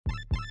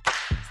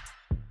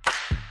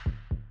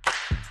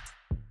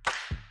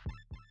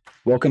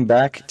Welcome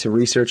back to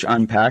Research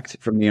Unpacked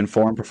from the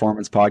Informed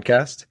Performance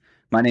Podcast.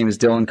 My name is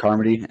Dylan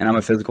Carmody, and I'm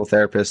a physical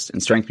therapist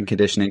and strength and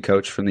conditioning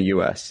coach from the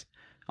U.S.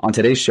 On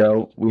today's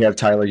show, we have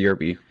Tyler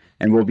Yearby,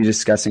 and we'll be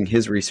discussing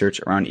his research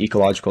around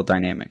ecological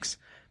dynamics.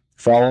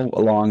 Follow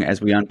along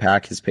as we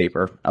unpack his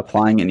paper,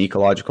 Applying an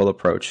Ecological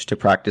Approach to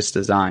Practice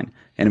Design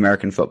in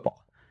American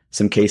Football,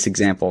 some case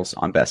examples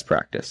on best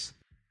practice.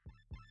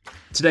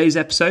 Today's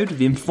episode of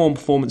the Informed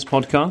Performance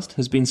Podcast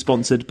has been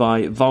sponsored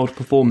by Vald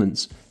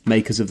Performance,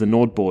 makers of the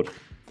Nord board.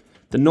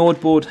 The Nord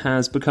board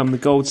has become the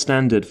gold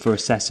standard for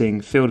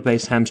assessing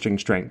field-based hamstring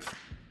strength.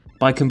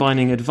 By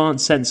combining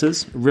advanced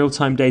sensors,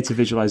 real-time data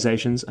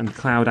visualizations, and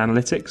cloud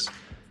analytics,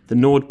 the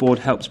Nord board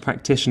helps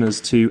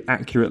practitioners to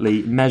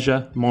accurately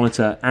measure,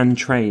 monitor, and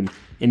train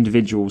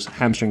individuals'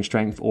 hamstring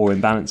strength or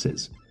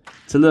imbalances.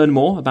 To learn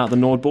more about the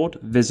Nord board,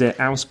 visit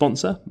our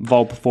sponsor,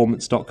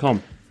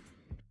 valdperformance.com.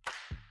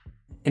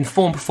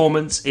 Informed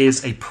Performance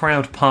is a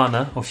proud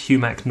partner of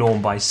HUMAC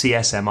Norm by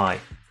CSMI.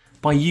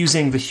 By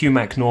using the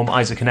HUMAC Norm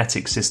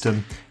isokinetic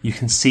system, you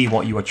can see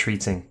what you are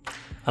treating.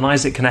 An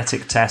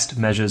isokinetic test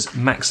measures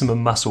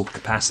maximum muscle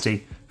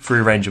capacity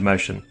through range of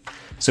motion.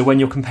 So when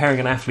you're comparing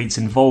an athlete's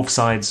involved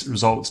side's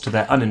results to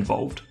their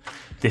uninvolved,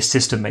 this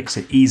system makes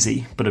it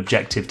easy but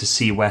objective to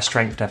see where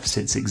strength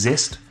deficits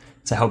exist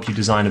to help you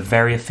design a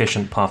very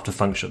efficient path to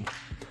function.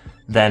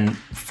 Then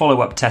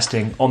follow-up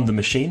testing on the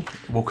machine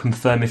will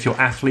confirm if your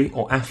athlete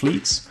or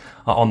athletes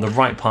are on the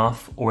right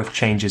path or if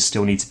changes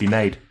still need to be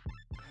made.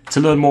 To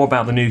learn more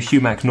about the new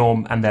HUMAC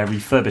Norm and their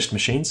refurbished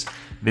machines,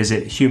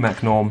 visit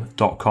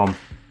humacnorm.com.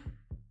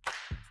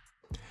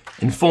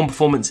 Informed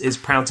Performance is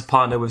proud to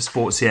partner with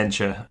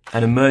Sportscientia,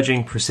 an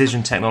emerging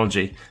precision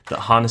technology that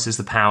harnesses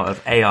the power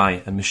of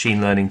AI and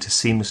machine learning to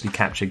seamlessly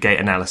capture gait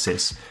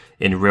analysis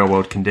in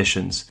real-world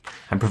conditions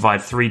and provide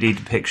 3D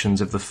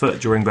depictions of the foot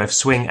during both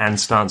swing and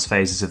stance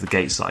phases of the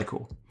gait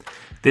cycle.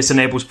 This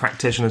enables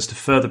practitioners to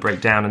further break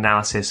down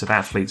analysis of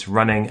athletes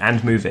running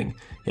and moving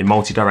in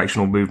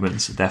multi-directional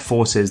movements, their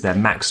forces, their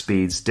max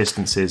speeds,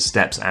 distances,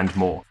 steps, and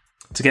more.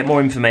 To get more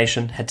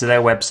information, head to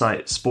their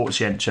website,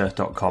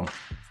 sportscientia.com.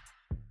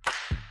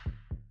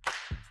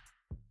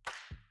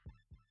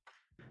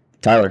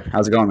 Tyler,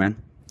 how's it going, man?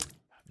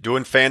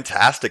 Doing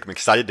fantastic. I'm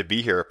excited to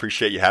be here.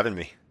 Appreciate you having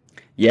me.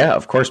 Yeah,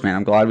 of course, man.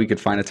 I'm glad we could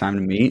find a time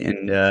to meet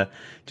and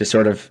just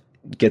sort of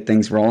get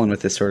things rolling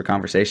with this sort of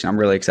conversation. I'm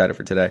really excited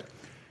for today.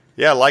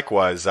 Yeah,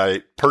 likewise.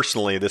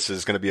 This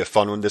is going to be a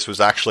fun one. This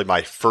was actually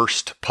my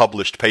first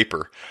published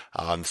paper.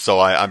 So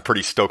I'm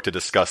pretty stoked to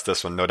discuss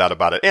this one, no doubt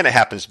about it. And it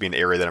happens to be an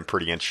area that I'm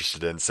pretty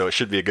interested in. So it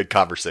should be a good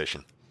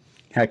conversation.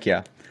 Heck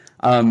yeah.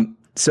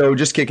 So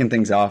just kicking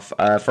things off,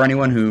 for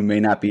anyone who may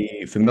not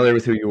be familiar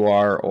with who you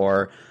are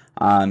or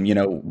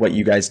what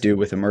you guys do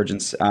with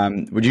Emergence,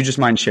 would you just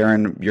mind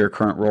sharing your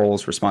current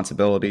roles,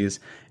 responsibilities,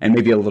 and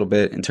maybe a little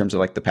bit in terms of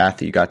like the path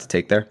that you got to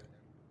take there?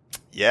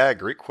 Yeah,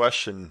 great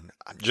question.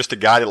 I'm just a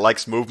guy that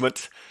likes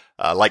movement,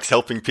 likes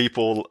helping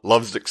people,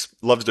 loves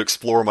to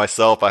explore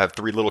myself. I have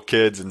 3 little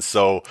kids, and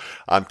so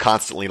I'm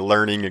constantly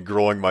learning and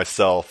growing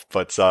myself.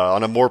 But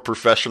on a more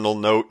professional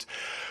note,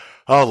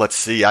 let's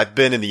see. I've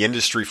been in the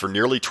industry for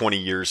nearly 20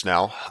 years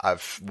now.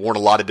 I've worn a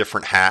lot of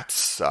different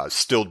hats,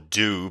 still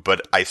do,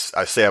 but I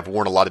say I've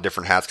worn a lot of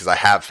different hats because I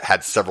have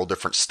had several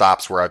different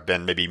stops where I've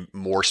been maybe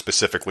more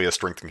specifically a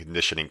strength and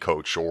conditioning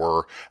coach,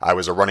 or I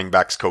was a running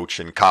backs coach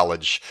in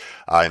college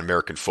in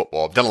American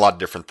football. I've done a lot of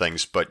different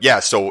things, but yeah,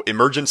 so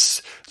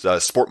Emergence is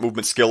a sport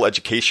movement skill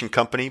education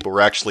company, but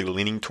we're actually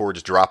leaning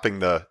towards dropping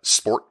the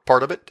sport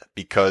part of it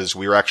because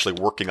we are actually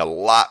working a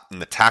lot in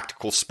the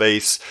tactical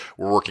space.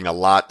 We're working a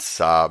lot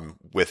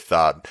with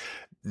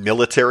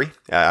military.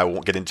 I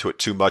won't get into it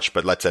too much,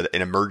 but that's an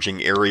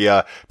emerging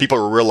area. People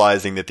are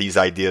realizing that these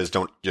ideas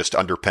don't just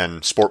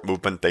underpin sport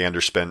movement, they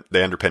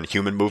underpin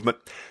human movement.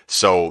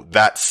 So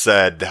that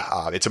said,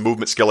 it's a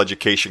movement skill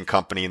education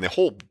company, and the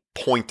whole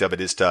point of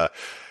it is to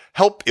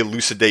help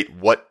elucidate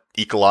what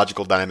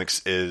ecological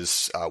dynamics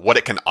is, what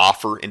it can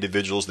offer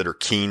individuals that are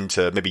keen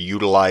to maybe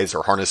utilize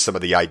or harness some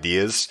of the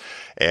ideas.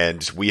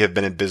 And we have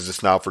been in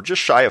business now for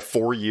just shy of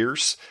 4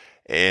 years.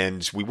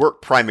 And we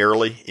work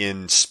primarily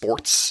in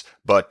sports,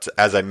 but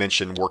as I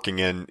mentioned, working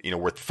in,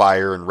 with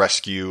fire and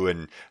rescue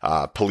and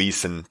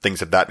police and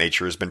things of that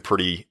nature has been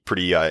pretty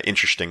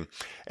interesting.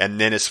 And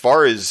then as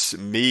far as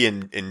me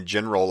in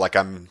general, like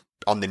I'm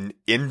on the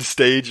end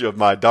stage of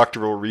my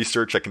doctoral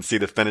research. I can see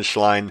the finish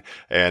line.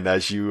 And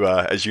as you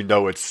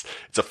know, it's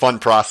a fun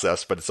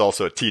process, but it's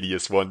also a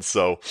tedious one.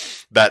 So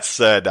that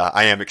said,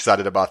 I am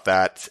excited about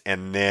that.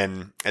 And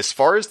then as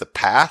far as the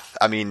path,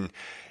 I mean,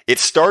 it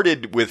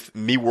started with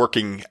me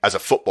working as a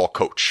football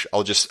coach.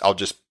 I'll just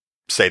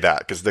say that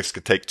because this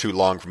could take too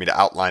long for me to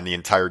outline the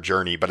entire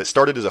journey, but it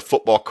started as a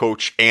football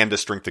coach and a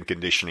strength and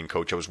conditioning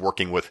coach. I was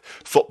working with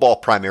football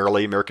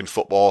primarily, American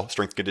football,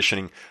 strength and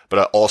conditioning,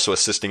 but also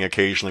assisting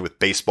occasionally with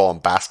baseball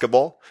and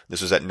basketball.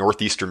 This was at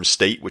Northeastern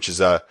State, which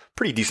is a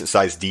pretty decent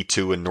sized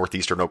D2 in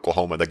Northeastern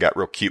Oklahoma. They got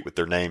real cute with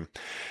their name.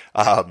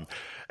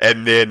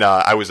 And then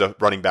I was a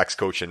running backs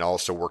coach and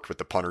also worked with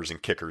the punters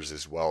and kickers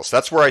as well. So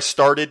that's where I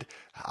started.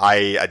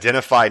 I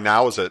identify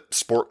now as a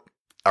sport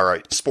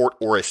sport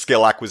or a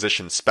skill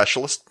acquisition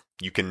specialist.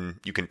 You can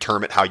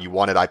term it how you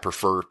want it. I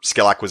prefer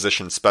skill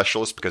acquisition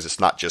specialist because it's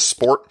not just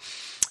sport.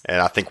 And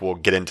I think we'll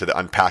get into the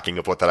unpacking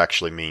of what that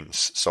actually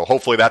means. So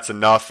hopefully that's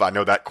enough. I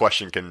know that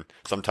question can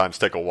sometimes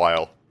take a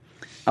while.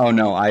 Oh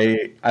no,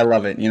 I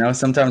love it.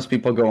 Sometimes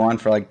people go on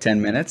for like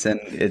 10 minutes and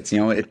it's,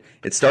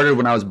 it started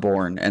when I was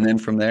born. And then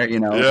from there,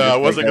 Yeah, I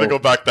wasn't going to go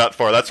back that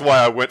far. That's why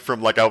I went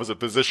from like I was a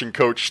position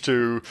coach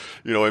to,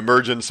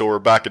 emergence or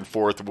back and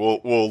forth.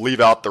 We'll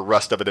leave out the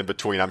rest of it in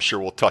between. I'm sure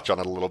we'll touch on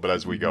it a little bit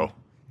as we go.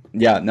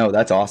 Yeah, no,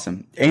 that's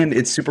awesome. And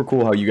it's super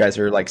cool how you guys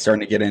are like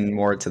starting to get in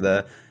more to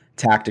the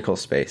tactical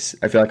space.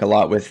 I feel like a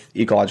lot with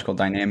ecological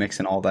dynamics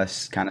and all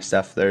this kind of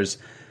stuff, there's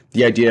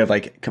the idea of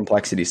like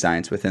complexity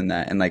science within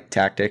that and like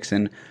tactics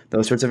and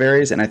those sorts of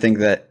areas. And I think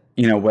that,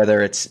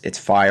 whether it's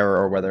fire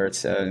or whether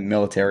it's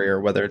military or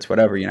whether it's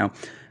whatever,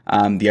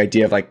 the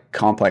idea of like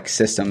complex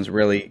systems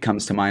really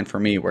comes to mind for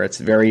me, where it's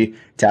very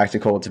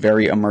tactical, it's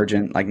very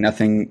emergent, like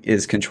nothing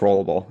is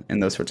controllable in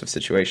those sorts of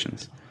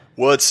situations.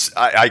 Well,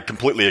 I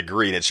completely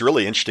agree. And it's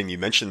really interesting you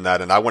mentioned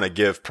that. And I want to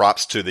give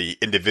props to the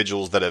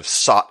individuals that have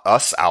sought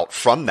us out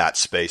from that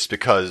space,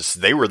 because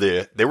they were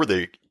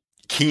the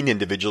keen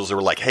individuals that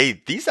were like,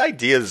 hey, these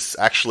ideas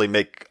actually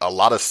make a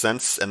lot of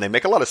sense, and they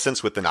make a lot of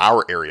sense within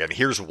our area. And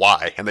here's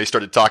why. And they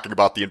started talking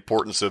about the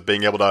importance of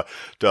being able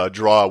to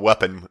draw a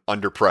weapon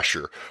under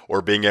pressure,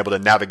 or being able to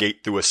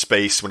navigate through a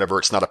space whenever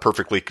it's not a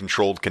perfectly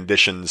controlled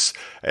conditions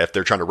if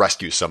they're trying to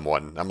rescue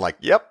someone. I'm like,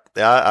 yep.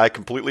 I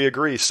completely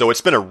agree. So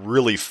it's been a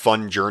really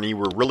fun journey.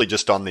 We're really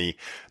just on the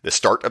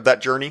start of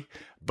that journey,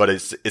 but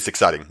it's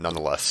exciting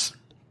nonetheless.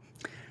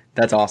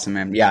 That's awesome,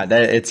 man. Yeah,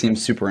 it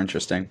seems super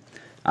interesting.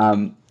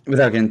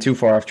 Without getting too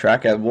far off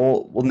track,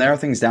 we'll narrow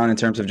things down in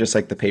terms of just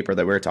like the paper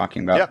that we're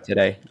talking about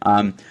today.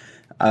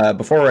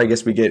 Before I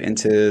guess we get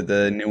into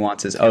the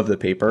nuances of the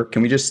paper,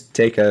 can we just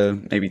take a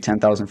maybe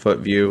 10,000 foot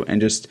view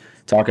and just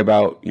talk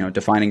about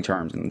defining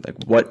terms and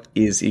like what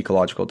is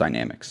ecological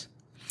dynamics?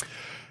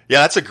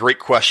 Yeah, that's a great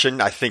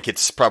question. I think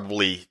it's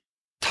probably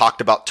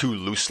talked about too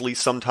loosely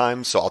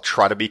sometimes, so I'll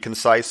try to be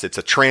concise. It's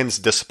a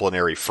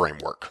transdisciplinary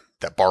framework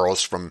that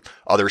borrows from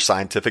other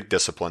scientific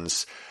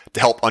disciplines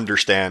to help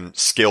understand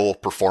skill,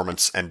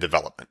 performance, and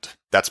development.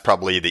 That's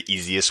probably the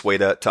easiest way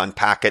to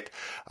unpack it.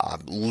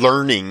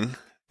 Learning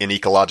in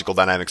ecological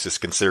dynamics is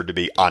considered to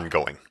be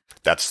ongoing.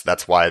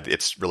 That's why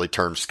it's really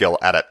termed skill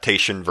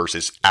adaptation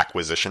versus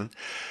acquisition.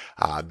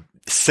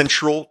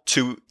 Central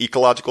to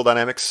ecological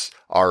dynamics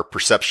are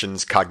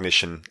perceptions,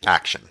 cognition,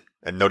 action.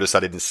 And notice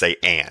I didn't say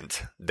and.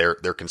 They're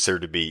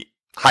considered to be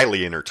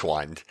highly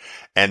intertwined.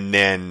 And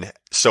then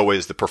so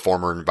is the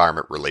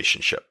performer-environment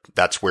relationship.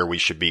 That's where we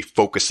should be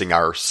focusing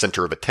our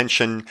center of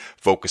attention,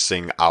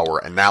 focusing our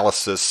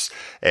analysis.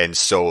 And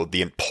so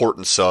the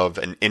importance of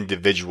an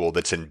individual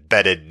that's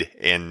embedded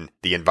in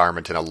the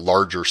environment in a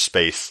larger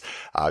space,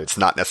 it's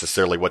not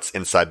necessarily what's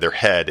inside their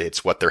head,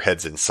 it's what their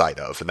head's inside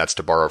of. And that's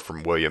to borrow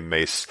from William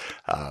Mace,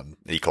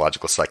 the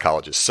ecological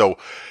psychologist. So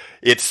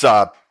it's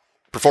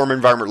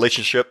performer-environment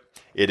relationship.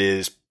 It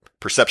is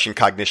perception,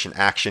 cognition,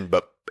 action,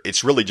 but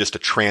it's really just a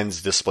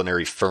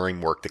transdisciplinary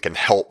framework that can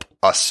help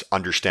us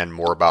understand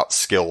more about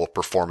skill,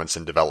 performance,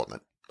 and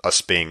development.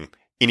 Us being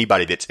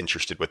anybody that's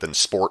interested within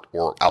sport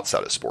or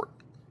outside of sport.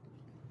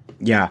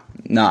 Yeah,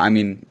 no, I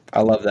mean,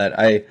 I love that.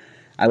 I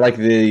like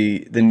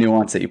the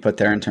nuance that you put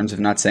there in terms of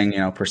not saying,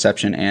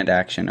 perception and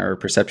action, or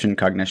perception,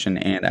 cognition,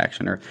 and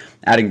action, or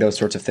adding those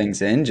sorts of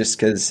things in, just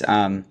because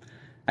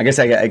I guess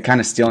I kind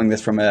of stealing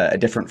this from a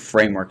different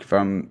framework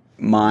from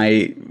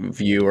my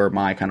view or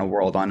my kind of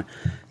world on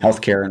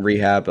healthcare and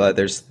rehab.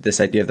 There's this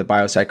idea of the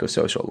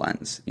biopsychosocial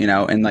lens,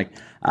 and like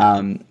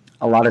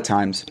a lot of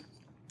times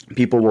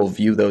people will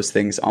view those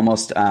things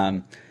almost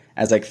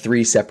as like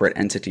three separate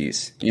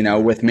entities,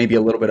 with maybe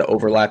a little bit of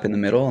overlap in the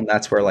middle. And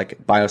that's where like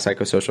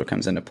biopsychosocial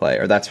comes into play,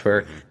 or that's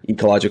where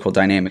ecological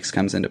dynamics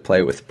comes into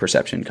play with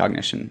perception,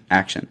 cognition,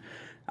 action.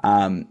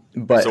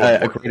 But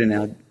a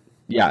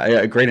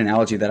great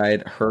analogy that I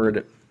had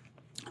heard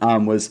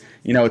was,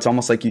 it's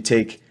almost like you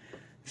take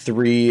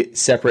three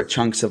separate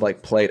chunks of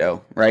like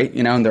Play-Doh, right?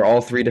 And they're all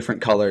three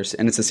different colors,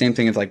 and it's the same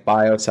thing as like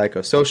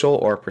biopsychosocial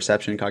or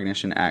perception,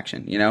 cognition,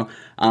 action,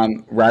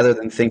 rather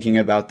than thinking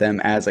about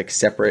them as like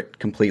separate,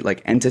 complete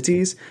like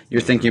entities,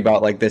 you're thinking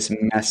about like this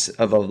mess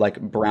of a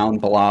like brown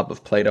blob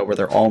of Play-Doh where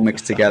they're all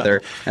mixed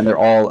together and they're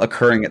all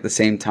occurring at the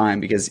same time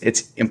because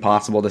it's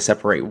impossible to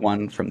separate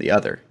one from the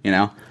other,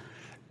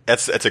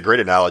 That's a great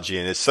analogy,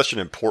 and it's such an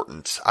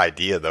important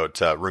idea, though,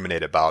 to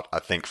ruminate about, I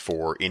think,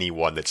 for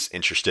anyone that's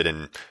interested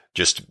in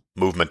just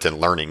movement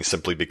and learning,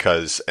 simply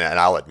because, and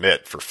I'll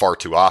admit, for far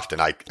too often,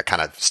 I kind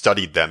of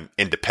studied them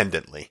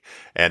independently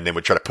and then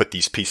would try to put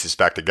these pieces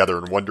back together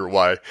and wonder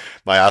why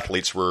my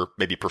athletes were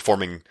maybe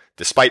performing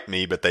despite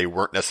me, but they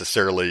weren't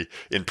necessarily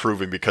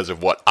improving because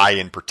of what I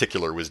in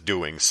particular was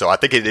doing. So I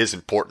think it is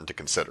important to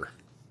consider.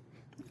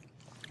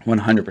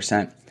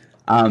 100%.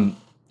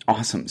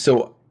 Awesome.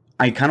 So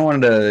I kind of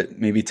wanted to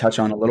maybe touch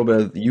on a little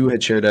bit of, you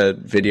had shared a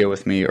video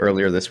with me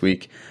earlier this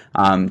week,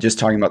 just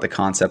talking about the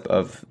concept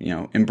of,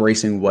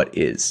 embracing what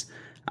is.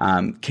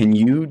 Can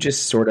you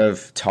just sort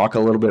of talk a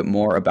little bit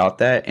more about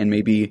that and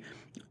maybe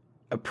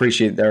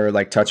appreciate or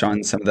like touch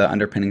on some of the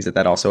underpinnings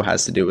that also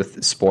has to do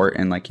with sport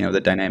and like, the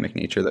dynamic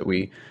nature that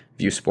we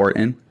view sport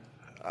in?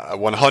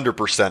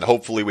 100%.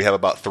 Hopefully we have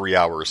about 3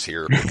 hours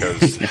here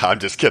because I'm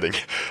just kidding.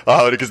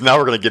 Because now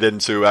we're going to get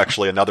into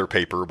actually another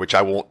paper, which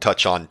I won't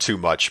touch on too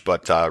much,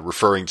 but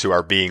referring to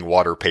our Being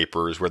Water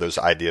papers where those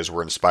ideas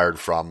were inspired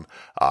from.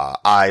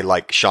 I,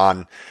 like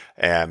Sean,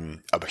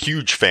 am a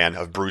huge fan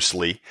of Bruce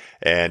Lee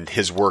and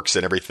his works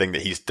and everything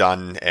that he's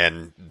done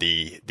and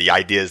the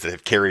ideas that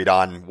have carried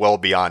on well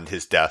beyond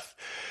his death.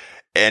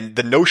 And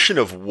the notion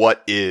of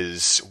what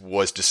is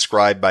was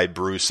described by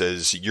Bruce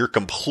as you're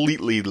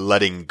completely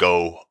letting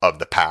go of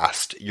the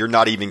past. You're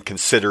not even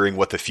considering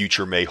what the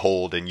future may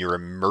hold, and you're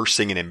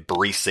immersing and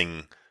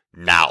embracing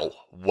now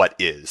what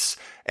is.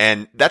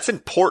 And that's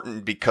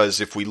important because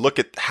if we look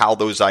at how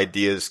those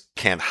ideas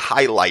can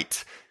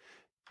highlight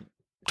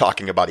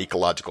talking about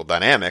ecological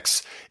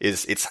dynamics,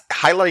 is it's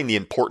highlighting the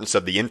importance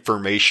of the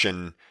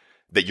information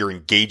that you're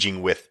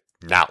engaging with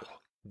now.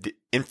 The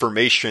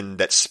information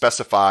that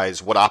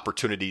specifies what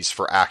opportunities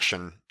for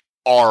action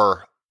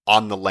are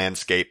on the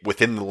landscape,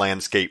 within the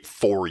landscape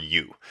for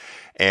you.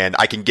 And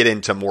I can get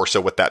into more so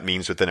what that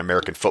means within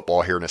American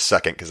football here in a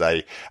second, because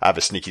I have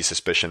a sneaky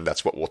suspicion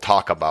that's what we'll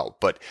talk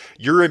about. But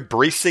you're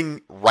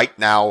embracing right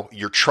now,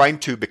 you're trying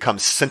to become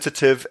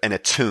sensitive and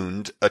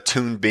attuned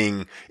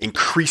being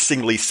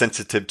increasingly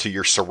sensitive to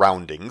your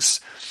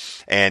surroundings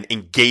and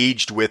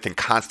engaged with and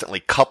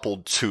constantly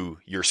coupled to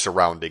your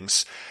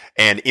surroundings.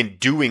 And in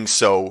doing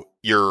so,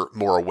 you're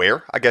more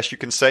aware, I guess you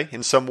can say,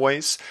 in some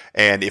ways.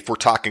 And if we're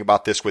talking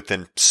about this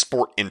within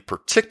sport in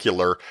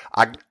particular,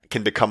 I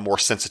can become more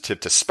sensitive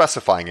to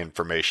specifying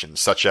information,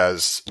 such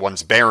as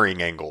one's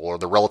bearing angle or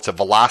the relative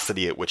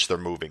velocity at which they're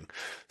moving.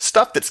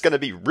 Stuff that's going to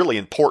be really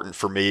important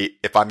for me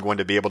if I'm going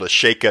to be able to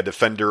shake a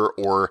defender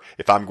or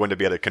if I'm going to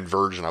be able to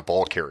converge on a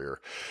ball carrier.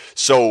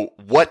 So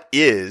what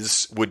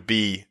is would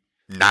be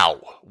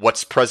now,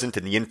 what's present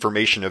in the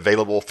information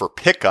available for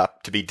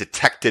pickup to be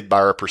detected by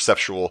our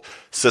perceptual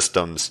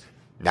systems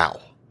now.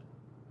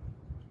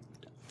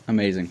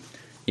 Amazing.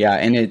 Yeah,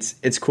 and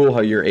it's cool how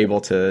you're able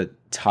to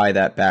tie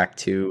that back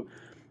to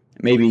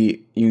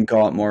maybe you can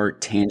call it more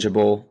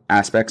tangible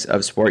aspects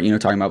of sport,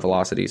 talking about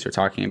velocities or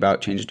talking about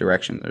change of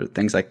direction or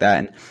things like that,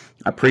 and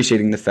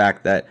appreciating the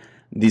fact that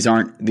these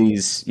aren't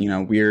these,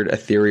 weird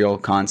ethereal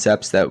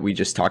concepts that we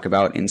just talk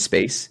about in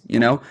space.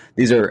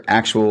 These are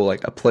actual,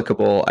 like,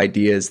 applicable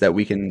ideas that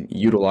we can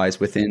utilize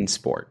within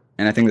sport.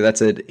 And I think that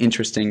that's an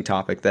interesting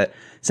topic that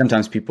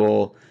sometimes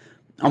people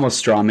almost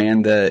straw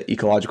man the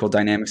ecological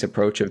dynamics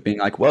approach of being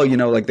like, well,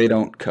 like they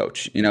don't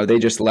coach, they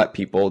just let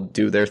people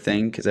do their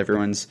thing because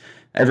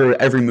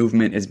every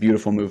movement is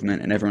beautiful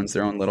movement and everyone's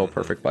their own little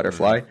perfect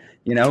butterfly,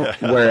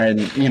 where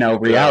in,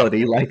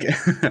 reality, like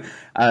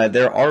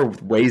there are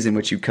ways in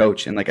which you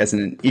coach. And like as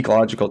an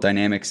ecological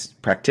dynamics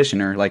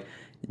practitioner, like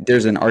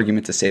there's an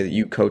argument to say that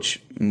you coach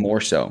more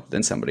so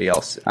than somebody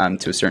else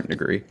to a certain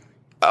degree.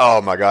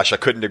 Oh my gosh, I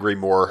couldn't agree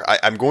more.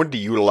 I'm going to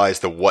utilize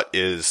the what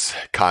is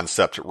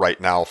concept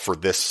right now for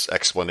this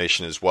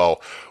explanation as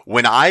well.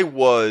 When I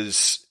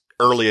was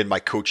early in my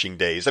coaching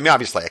days,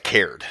 obviously I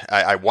cared.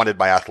 I wanted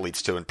my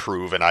athletes to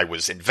improve and I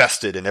was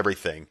invested in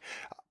everything.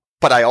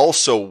 But I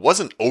also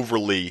wasn't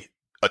overly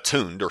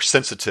attuned or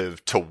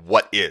sensitive to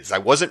what is. I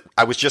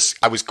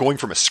was going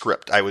from a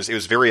script. It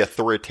was very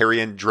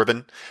authoritarian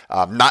driven.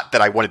 Not that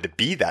I wanted to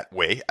be that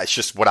way. It's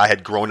just what I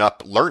had grown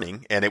up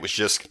learning. And I was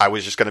just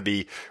going to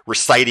be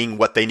reciting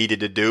what they needed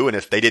to do. And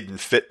if they didn't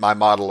fit my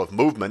model of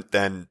movement,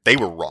 then they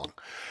were wrong.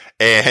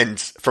 And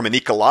from an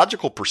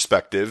ecological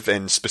perspective,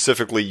 and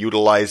specifically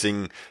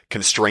utilizing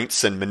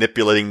constraints and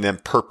manipulating them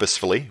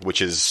purposefully,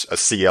 which is a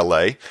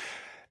CLA,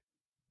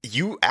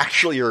 you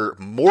actually are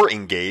more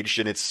engaged,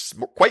 and it's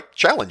quite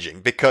challenging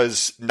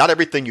because not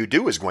everything you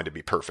do is going to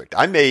be perfect.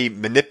 I may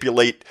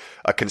manipulate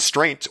a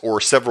constraint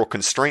or several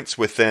constraints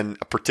within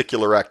a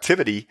particular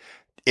activity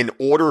in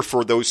order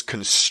for those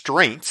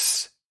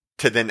constraints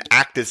to then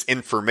act as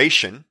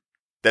information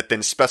that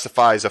then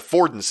specifies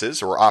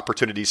affordances or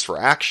opportunities for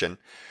action.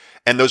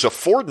 And those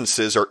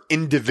affordances are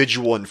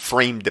individual and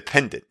frame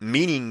dependent,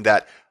 meaning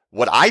that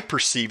what I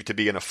perceive to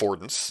be an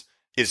affordance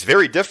is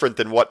very different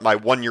than what my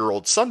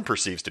 1-year-old son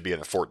perceives to be an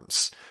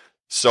affordance.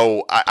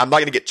 So I'm not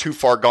going to get too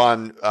far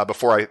gone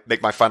before I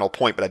make my final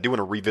point, but I do want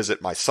to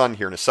revisit my son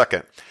here in a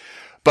second.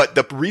 But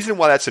the reason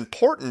why that's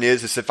important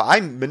is if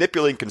I'm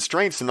manipulating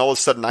constraints and all of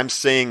a sudden I'm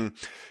seeing,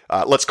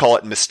 let's call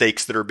it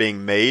mistakes that are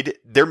being made,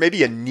 there may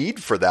be a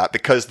need for that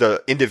because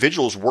the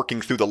individual is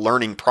working through the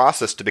learning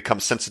process to become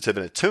sensitive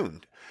and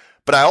attuned.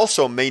 But I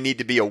also may need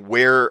to be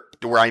aware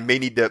where I may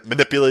need to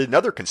manipulate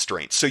another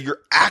constraint. So you're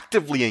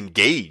actively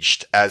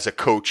engaged as a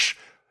coach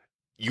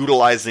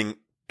utilizing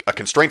a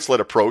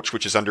constraints-led approach,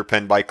 which is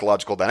underpinned by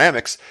ecological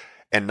dynamics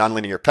and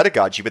nonlinear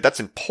pedagogy. But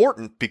that's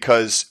important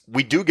because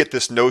we do get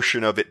this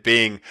notion of it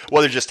being,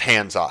 well, they're just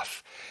hands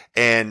off.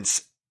 And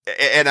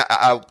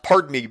I'll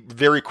pardon me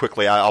very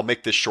quickly. I'll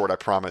make this short, I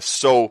promise.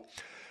 So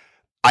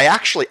I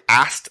actually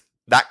asked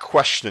that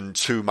question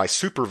to my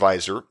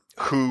supervisor,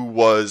 who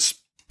was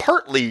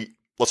partly,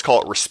 let's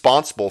call it,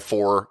 responsible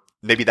for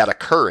maybe that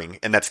occurring,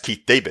 and that's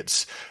Keith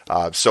Davids.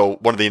 So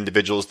one of the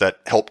individuals that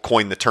helped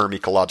coin the term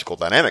ecological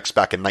dynamics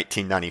back in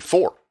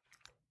 1994.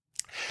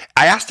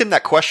 I asked him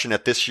that question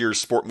at this year's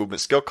Sport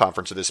Movement Skill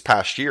Conference of this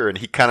past year, and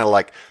he kind of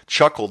like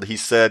chuckled. He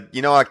said,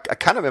 I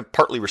kind of am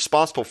partly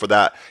responsible for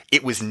that.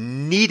 It was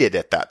needed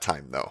at that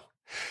time, though,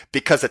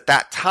 because at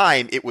that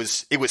time it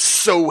was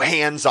so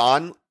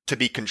hands-on to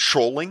be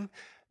controlling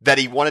that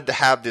he wanted to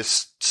have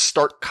this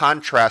stark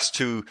contrast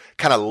to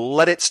kind of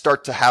let it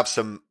start to have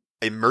some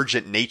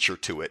emergent nature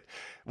to it.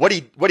 What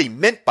he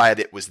meant by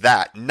it was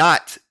that,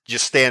 not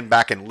just stand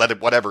back and let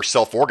it whatever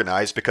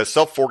self-organize, because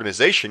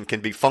self-organization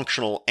can be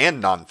functional and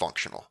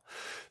non-functional.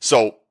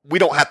 So we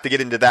don't have to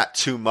get into that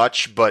too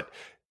much, but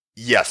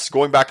yes,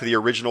 going back to the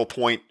original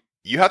point,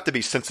 you have to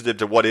be sensitive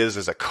to what is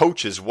as a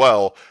coach as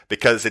well,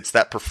 because it's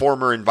that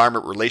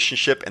performer-environment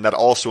relationship, and that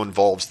also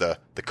involves the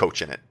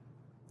coach in it.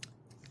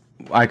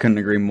 I couldn't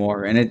agree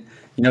more. And it,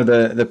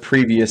 the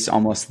previous,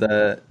 almost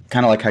the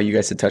kind of like how you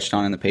guys had touched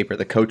on in the paper,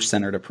 the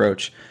coach-centered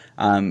approach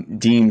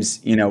deems,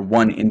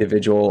 one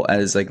individual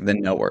as like the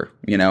knower,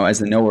 as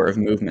the knower of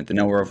movement, the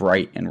knower of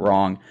right and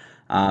wrong,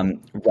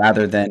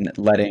 rather than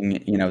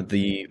letting,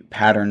 the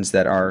patterns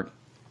that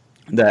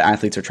the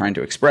athletes are trying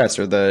to express,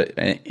 or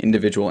the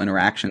individual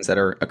interactions that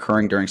are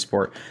occurring during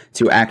sport,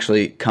 to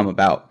actually come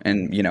about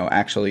and,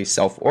 actually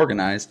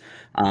self-organize.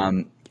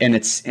 And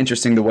it's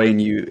interesting the way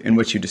in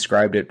which you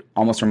described it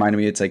almost reminded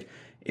me, it's like,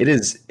 it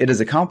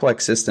is a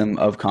complex system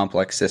of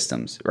complex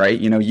systems, right?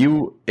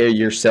 You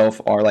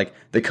yourself are like,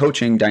 the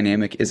coaching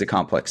dynamic is a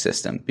complex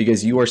system,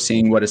 because you are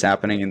seeing what is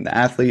happening in the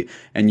athlete,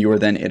 and you are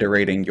then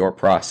iterating your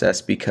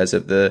process because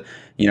of the,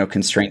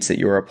 constraints that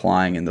you're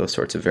applying and those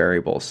sorts of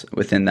variables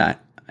within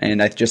that.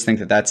 And I just think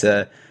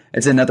that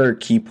it's another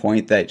key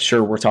point, that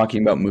sure, we're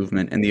talking about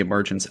movement and the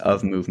emergence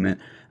of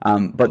movement,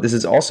 but this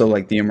is also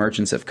like the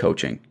emergence of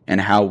coaching and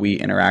how we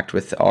interact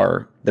with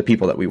the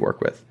people that we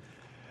work with.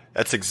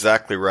 That's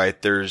exactly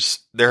right. There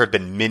have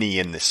been many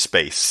in this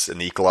space, in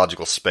the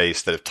ecological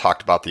space, that have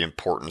talked about the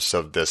importance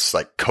of this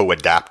like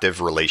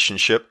co-adaptive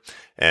relationship.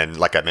 And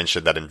like I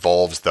mentioned, that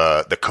involves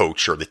the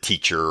coach or the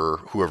teacher or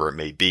whoever it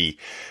may be.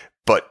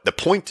 But the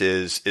point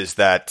is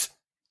that,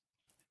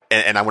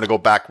 and I want to go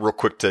back real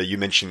quick to, you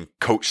mentioned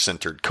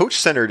coach-centered.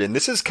 Coach-centered, and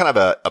this is kind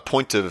of a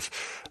point of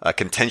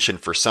contention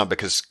for some,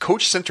 because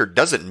coach-centered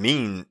doesn't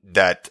mean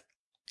that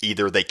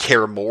either they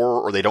care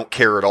more or they don't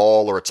care at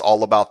all, or it's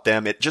all about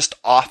them. It just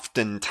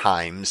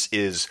oftentimes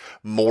is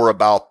more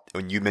about,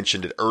 when you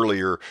mentioned it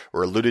earlier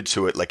or alluded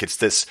to it, like it's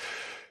this,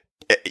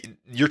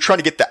 you're trying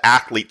to get the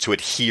athlete to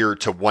adhere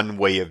to one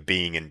way of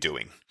being and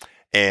doing.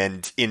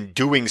 And in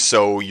doing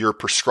so, you're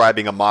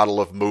prescribing a model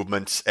of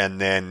movement,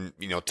 and then,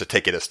 to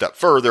take it a step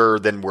further,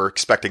 then we're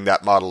expecting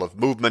that model of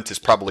movement is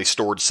probably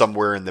stored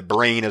somewhere in the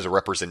brain as a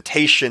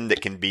representation that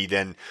can be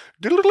then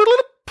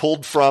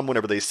pulled from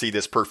whenever they see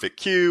this perfect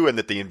cue, and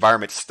that the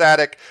environment's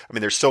static. I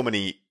mean, there's so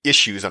many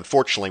issues,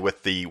 unfortunately,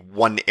 with the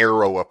one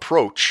arrow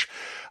approach.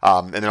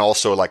 And then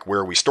also, like, where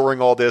are we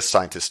storing all this?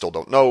 Scientists still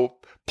don't know.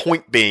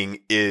 Point being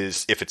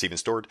is, if it's even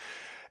stored.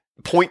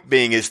 Point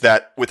being is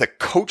that with a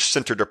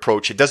coach-centered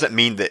approach, it doesn't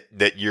mean that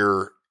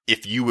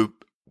if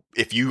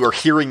you are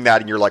hearing that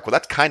and you're like, well,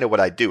 that's kind of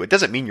what I do, it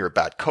doesn't mean you're a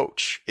bad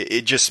coach.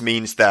 It just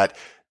means that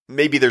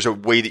maybe there's a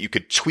way that you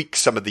could tweak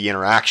some of the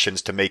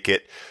interactions to make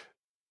it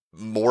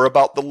more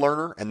about the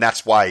learner, and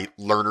that's why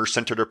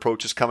learner-centered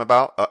approaches come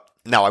about.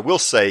 Now, I will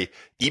say,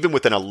 even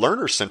within a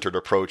learner-centered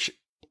approach,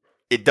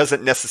 it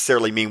doesn't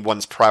necessarily mean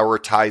one's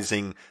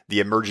prioritizing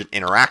the emergent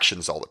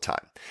interactions all the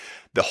time.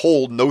 The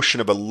whole notion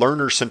of a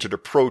learner-centered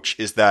approach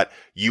is that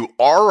you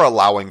are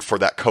allowing for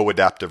that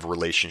co-adaptive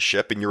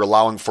relationship, and you're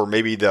allowing for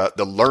maybe the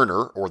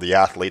learner or the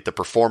athlete, the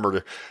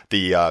performer,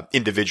 the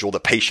individual, the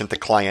patient, the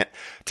client,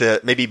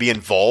 to maybe be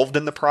involved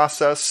in the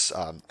process,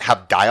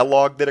 have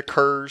dialogue that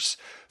occurs.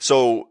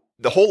 So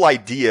the whole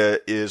idea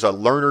is a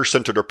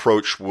learner-centered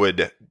approach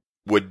would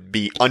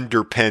be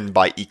underpinned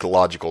by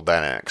ecological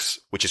dynamics,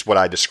 which is what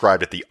I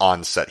described at the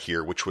onset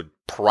here, which would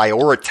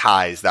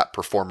prioritize that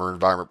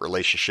performer-environment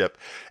relationship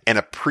and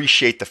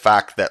appreciate the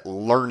fact that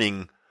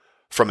learning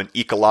from an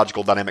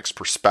ecological dynamics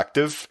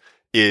perspective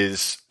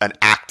is an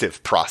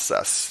active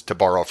process, to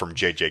borrow from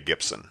J.J.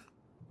 Gibson.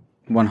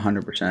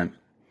 100%.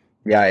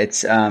 Yeah,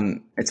 it's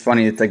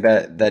funny. It's like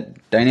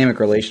that dynamic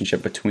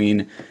relationship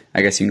between,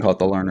 I guess you can call it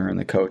the learner and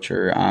the coach,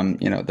 or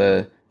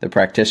the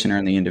practitioner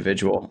and the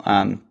individual.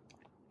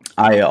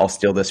 I'll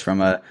steal this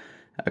from a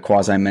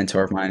quasi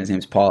mentor of mine. His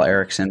name's Paul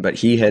Erickson, but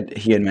he had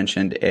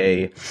mentioned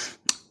a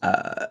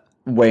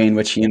way in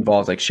which he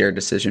involves like shared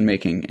decision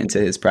making into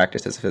his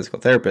practice as a physical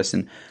therapist,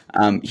 and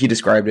he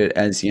described it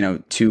as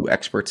two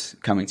experts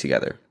coming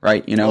together,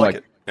 right?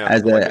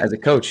 As a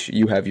coach,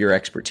 you have your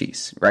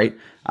expertise, right?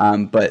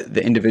 But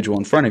the individual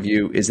in front of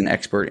you is an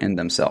expert in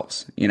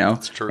themselves,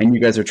 That's true. and you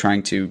guys are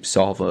trying to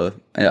solve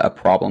a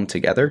problem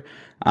together.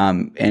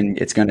 And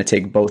it's going to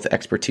take both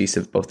expertise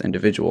of both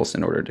individuals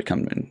in order to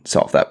come and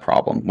solve that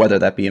problem, whether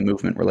that be a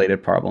movement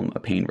related problem, a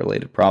pain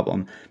related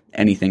problem,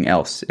 anything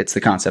else. It's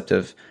the concept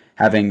of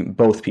having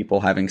both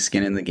people having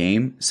skin in the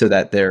game so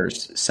that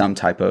there's some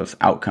type of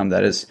outcome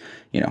that is,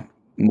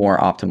 more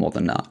optimal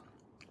than not.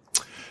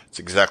 That's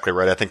exactly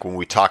right. I think when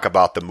we talk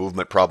about the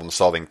movement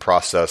problem-solving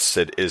process,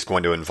 it is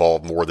going to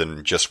involve more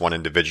than just one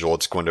individual.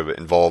 It's going to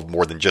involve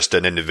more than just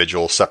an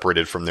individual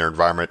separated from their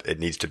environment. It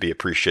needs to be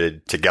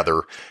appreciated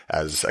together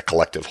as a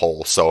collective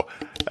whole. So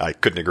I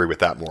couldn't agree with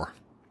that more.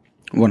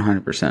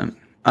 100%.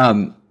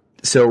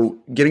 So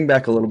getting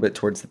back a little bit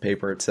towards the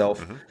paper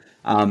itself,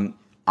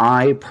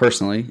 I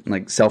personally,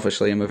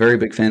 selfishly, am a very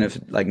big fan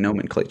of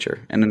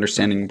nomenclature and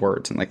understanding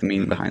words and the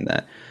meaning behind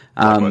that.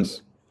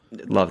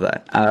 Love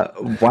that.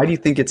 Why do you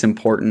think it's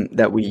important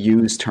that we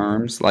use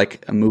terms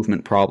like a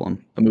movement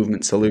problem, a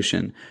movement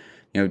solution,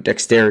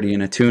 dexterity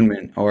and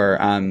attunement, or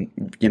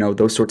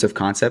those sorts of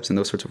concepts and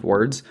those sorts of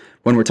words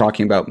when we're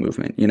talking about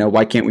movement?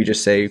 Why can't we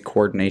just say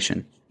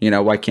coordination?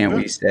 Why can't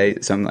we say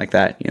something like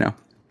that?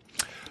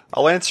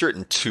 I'll answer it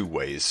in two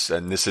ways,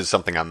 and this is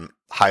something I'm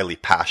highly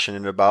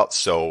passionate about,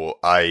 so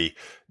I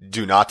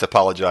do not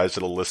apologize to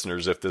the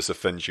listeners if this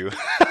offends you.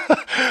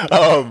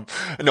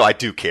 No, I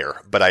do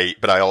care, but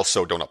I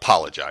also don't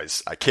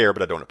apologize. I care,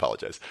 but I don't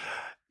apologize.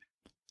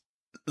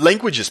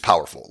 Language is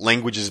powerful.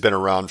 Language has been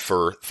around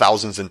for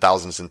thousands and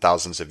thousands and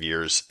thousands of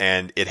years,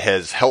 and it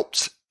has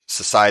helped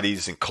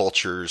societies and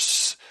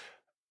cultures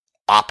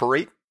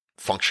operate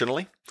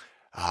functionally.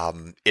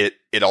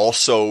 It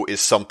also is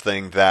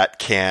something that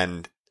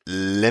can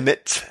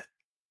limit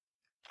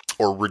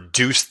or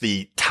reduce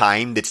the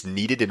time that's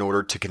needed in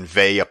order to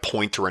convey a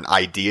point or an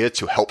idea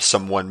to help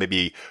someone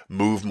maybe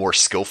move more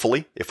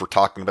skillfully, if we're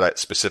talking about it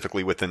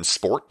specifically within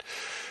sport.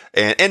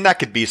 And that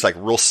could be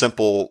real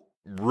simple,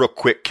 real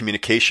quick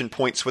communication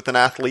points with an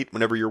athlete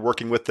whenever you're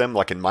working with them,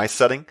 like in my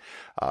setting,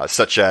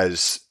 such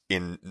as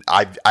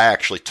I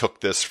actually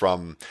took this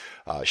from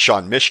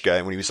Sean Mishka,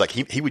 and when he was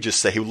he would just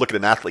say, he would look at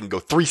an athlete and go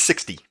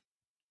 360.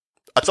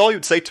 That's all he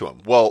would say to him.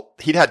 Well,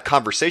 he'd had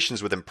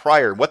conversations with him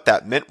prior, and what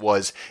that meant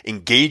was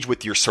engage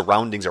with your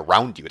surroundings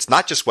around you. It's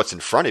not just what's in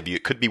front of you.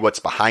 It could be what's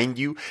behind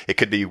you. It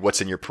could be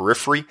what's in your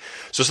periphery.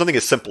 So something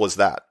as simple as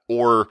that.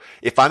 Or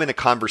if I'm in a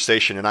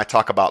conversation and I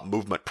talk about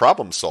movement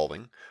problem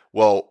solving,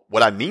 well,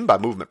 what I mean by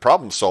movement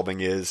problem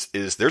solving is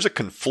there's a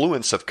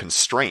confluence of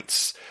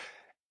constraints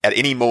at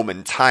any moment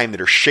in time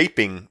that are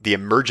shaping the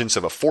emergence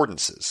of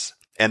affordances.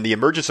 And the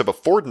emergence of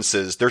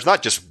affordances,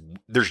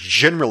 there's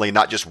generally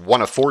not just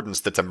one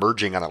affordance that's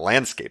emerging on a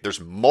landscape. There's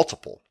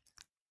multiple.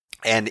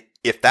 And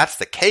if that's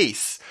the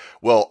case,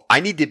 well, I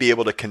need to be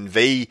able to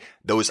convey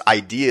those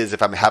ideas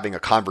if I'm having a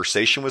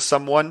conversation with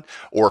someone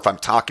or if I'm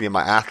talking to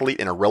my athlete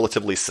in a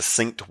relatively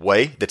succinct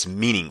way that's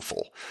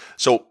meaningful.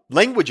 So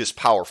language is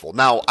powerful.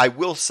 Now, I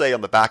will say on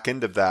the back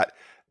end of that,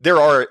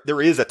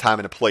 there is a time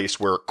and a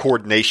place where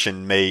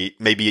coordination may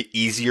be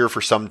easier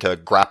for some to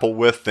grapple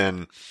with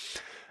than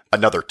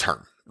another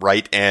term.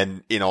 Right.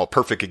 And, a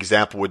perfect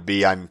example would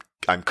be I'm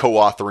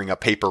co-authoring a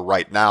paper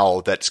right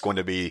now that's going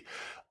to be,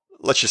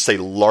 let's just say,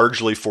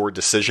 largely for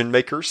decision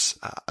makers,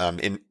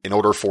 in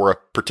order for a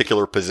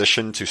particular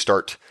position to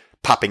start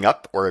popping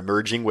up or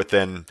emerging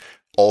within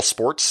all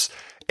sports.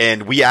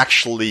 And we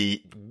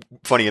actually,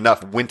 funny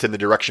enough, went in the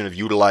direction of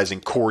utilizing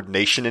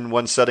coordination in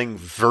one setting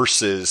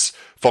versus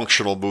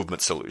functional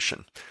movement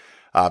solution.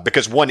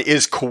 Because one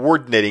is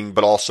coordinating,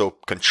 but also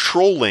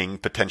controlling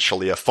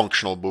potentially a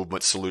functional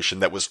movement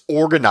solution that was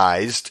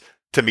organized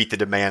to meet the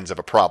demands of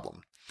a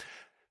problem.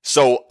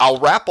 So I'll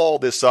wrap all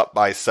this up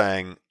by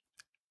saying,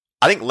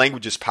 I think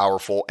language is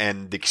powerful,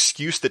 and the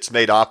excuse that's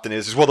made often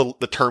is well,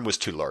 the term was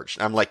too large.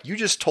 And I'm like, you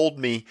just told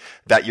me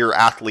that your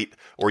athlete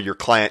or your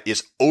client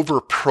is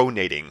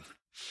overpronating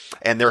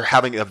and they're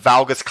having a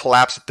valgus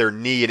collapse at their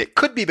knee, and it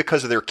could be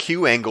because of their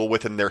Q angle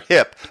within their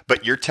hip,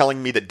 but you're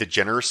telling me that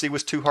degeneracy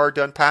was too hard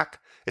to unpack?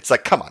 It's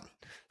come on.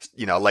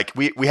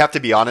 We have to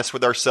be honest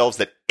with ourselves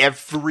that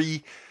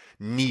every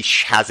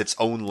niche has its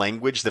own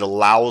language that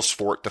allows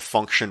for it to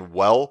function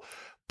well.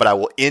 But I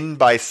will end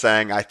by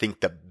saying I think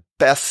the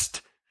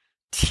best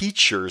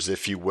teachers,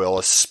 if you will,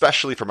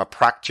 especially from a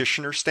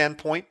practitioner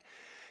standpoint,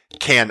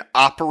 can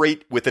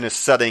operate within a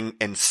setting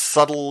and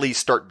subtly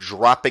start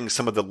dropping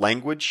some of the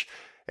language.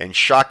 And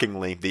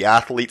shockingly, the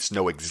athletes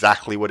know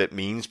exactly what it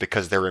means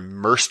because they're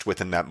immersed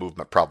within that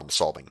movement problem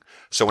solving.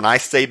 So when I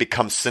say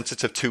become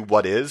sensitive to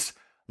what is,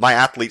 my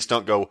athletes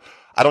don't go,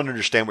 I don't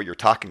understand what you're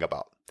talking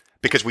about.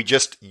 Because we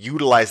just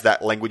utilize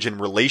that language in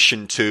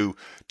relation to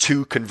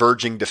two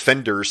converging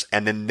defenders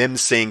and then them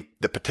seeing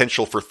the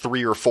potential for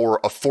 3 or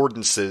 4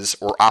 affordances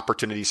or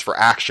opportunities for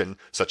action,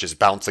 such as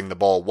bouncing the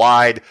ball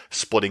wide,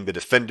 splitting the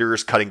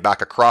defenders, cutting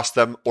back across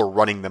them, or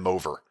running them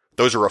over.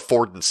 Those are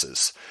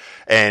affordances.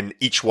 And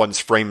each one's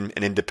framed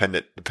and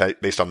independent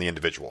based on the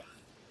individual.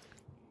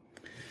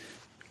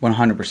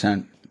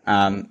 100%.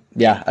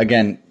 Yeah,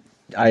 again,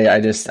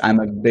 I'm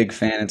a big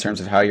fan in terms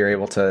of how you're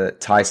able to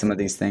tie some of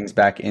these things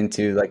back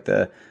into like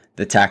the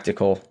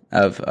tactical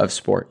of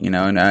sport, you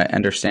know, and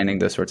understanding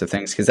those sorts of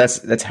things, because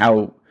that's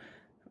how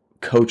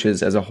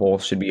coaches as a whole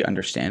should be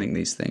understanding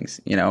these things.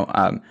 You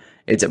know,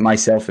 it's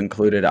myself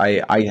included.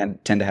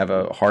 Tend to have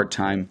a hard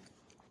time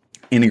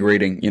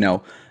integrating. You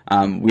know,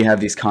 we have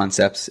these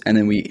concepts and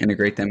then we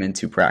integrate them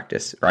into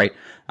practice, right?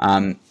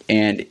 And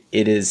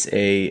it's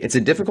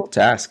a difficult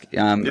task,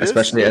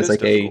 especially as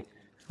like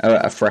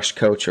a fresh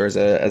coach or as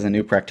a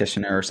new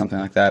practitioner or something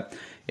like that.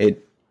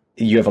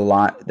 You have a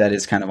lot that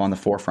is kind of on the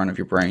forefront of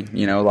your brain.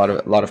 You know,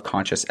 a lot of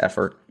conscious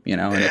effort. You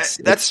know, and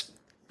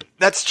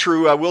that's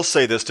true. I will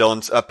say this,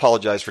 Dylan. I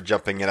apologize for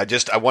jumping in.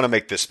 I want to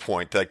make this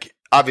point. Like,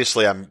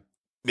 obviously,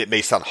 it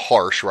may sound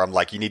harsh, where I'm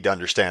like, you need to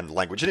understand the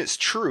language, and it's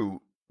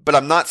true. But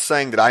I'm not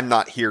saying that I'm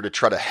not here to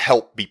try to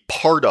help be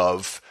part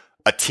of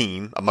a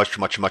team, a much,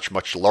 much, much,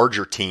 much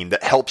larger team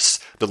that helps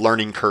the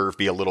learning curve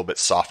be a little bit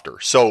softer.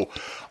 So,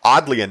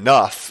 oddly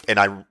enough, and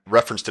I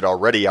referenced it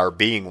already, our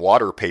Being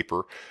Water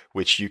paper,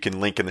 which you can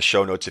link in the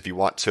show notes if you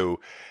want to.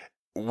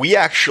 We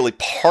actually,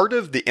 part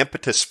of the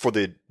impetus for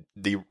the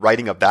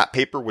writing of that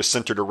paper was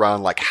centered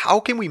around like, how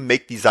can we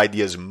make these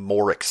ideas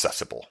more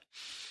accessible?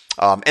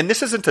 And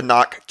this isn't to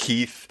knock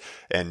Keith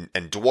and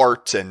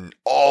Duarte and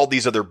all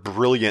these other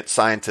brilliant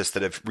scientists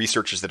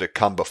researchers that have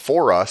come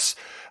before us.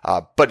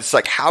 But it's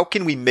like, how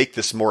can we make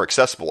this more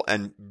accessible?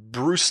 And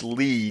Bruce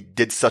Lee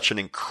did such an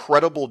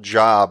incredible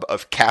job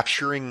of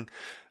capturing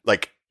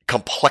like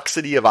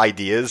complexity of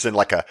ideas in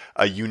like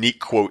a unique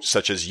quote,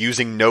 such as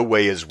using no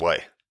way is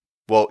way.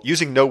 Well,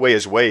 using no way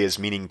is way is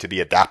meaning to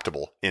be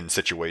adaptable in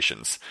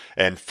situations,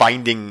 and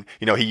finding,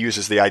 you know, he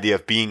uses the idea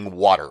of being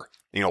water.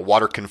 You know,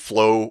 water can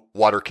flow,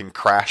 water can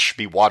crash,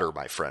 be water,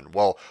 my friend.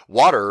 Well,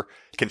 water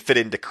can fit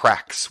into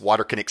cracks.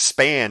 Water can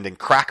expand and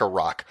crack a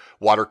rock.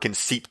 Water can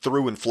seep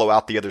through and flow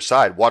out the other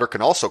side. Water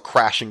can also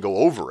crash and go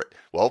over it.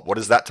 Well, what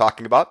is that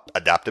talking about?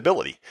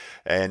 Adaptability.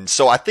 And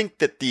so I think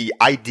that the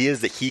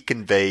ideas that he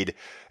conveyed,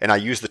 and I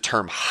used the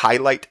term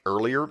highlight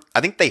earlier,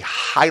 I think they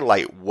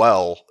highlight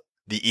well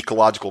the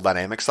ecological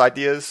dynamics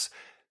ideas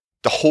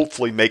to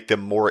hopefully make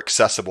them more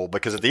accessible.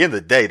 Because at the end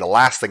of the day, the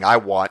last thing I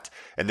want,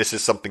 and this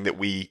is something that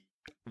we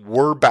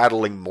were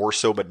battling more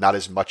so, but not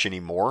as much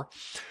anymore.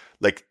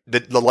 Like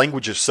the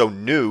language is so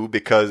new,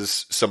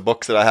 because some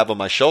books that I have on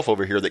my shelf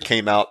over here that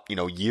came out, you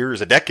know,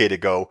 a decade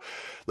ago,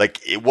 like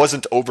it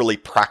wasn't overly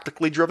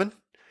practically driven.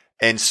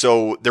 And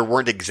so there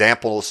weren't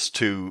examples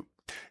to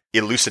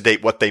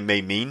elucidate what they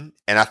may mean.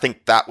 And I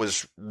think that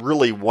was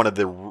really one of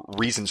the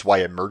reasons why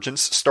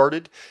Emergence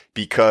started,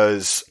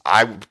 because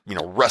I, you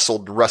know,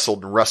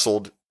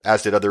 wrestled,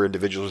 as did other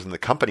individuals in the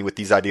company, with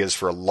these ideas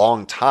for a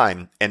long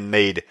time and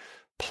made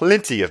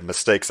plenty of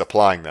mistakes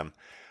applying them.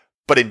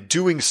 But in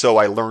doing so,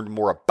 I learned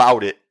more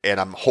about it, and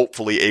I'm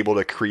hopefully able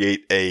to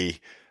create a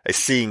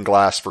seeing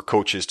glass for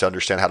coaches to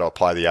understand how to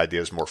apply the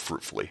ideas more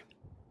fruitfully.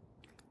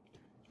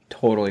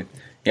 Totally.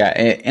 Yeah,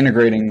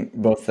 integrating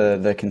both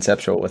the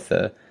conceptual with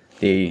the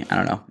I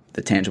don't know,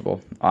 the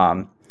tangible.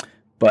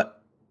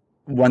 But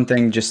one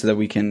thing, just so that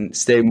we can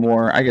stay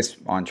more, I guess,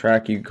 on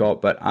track, you could call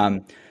it, but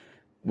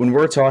when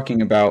we're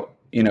talking about,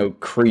 you know,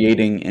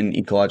 creating an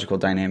ecological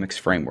dynamics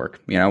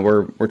framework, you know,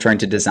 we're trying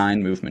to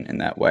design movement in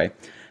that way.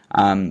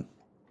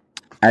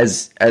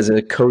 As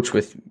a coach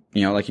with,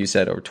 you know, like you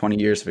said, over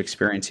 20 years of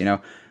experience, you know,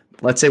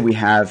 let's say we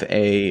have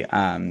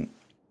a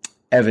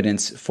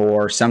evidence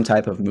for some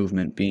type of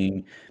movement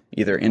being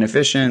either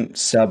inefficient,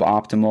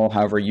 suboptimal,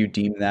 however you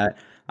deem that.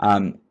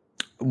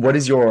 What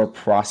is your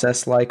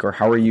process like, or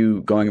how are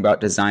you going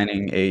about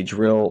designing a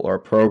drill or a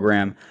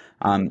program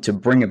to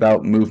bring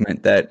about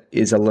movement that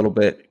is a little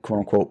bit, quote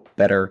unquote,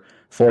 better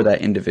for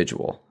that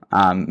individual?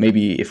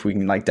 Maybe if we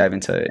can like dive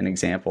into an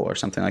example or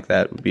something like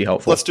that would be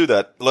helpful. Let's do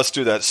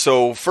that.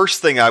 So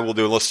first thing I will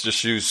do, let's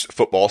just use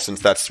football,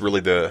 since that's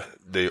really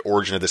the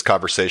origin of this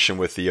conversation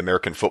with the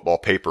American football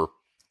paper.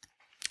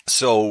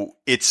 So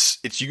it's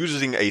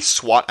using a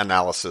SWOT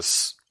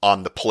analysis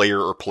on the player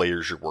or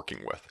players you're working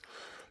with.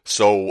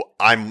 So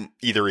I'm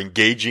either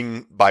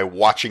engaging by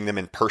watching them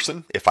in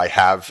person if I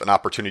have an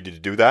opportunity to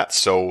do that.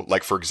 So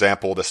like, for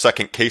example, the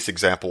second case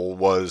example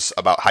was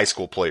about high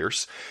school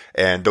players,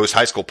 and those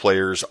high school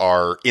players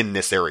are in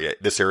this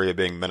area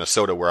being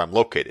Minnesota, where I'm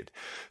located.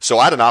 So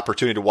I had an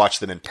opportunity to watch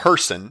them in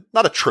person,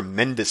 not a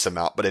tremendous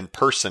amount, but in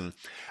person,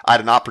 I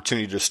had an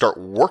opportunity to start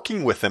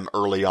working with them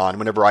early on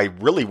whenever I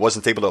really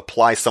wasn't able to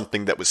apply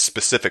something that was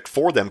specific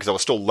for them, because I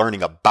was still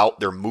learning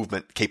about their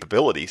movement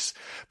capabilities.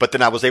 But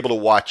then I was able to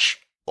watch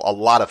a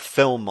lot of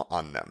film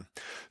on them.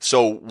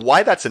 So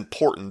why that's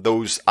important,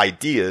 those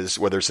ideas,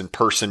 whether it's in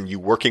person, you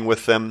working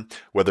with them,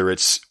 whether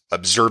it's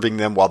observing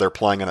them while they're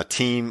playing on a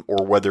team,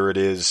 or whether it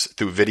is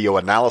through video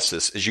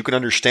analysis, is you can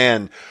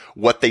understand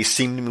what they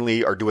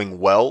seemingly are doing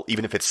well,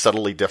 even if it's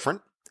subtly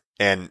different.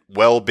 And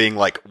well being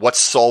like, what's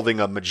solving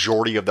a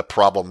majority of the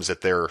problems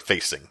that they're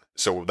facing.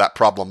 So that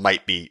problem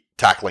might be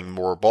tackling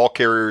more ball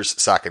carriers,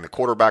 sacking the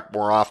quarterback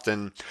more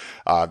often,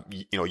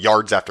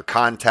 yards after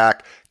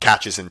contact,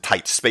 catches in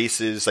tight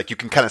spaces. Like you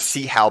can kind of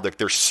see how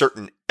there's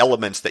certain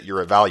elements that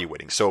you're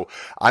evaluating. So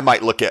I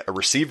might look at a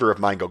receiver of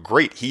mine and go,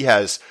 great, he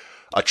has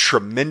a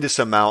tremendous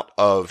amount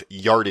of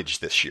yardage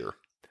this year.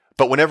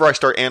 But whenever I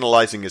start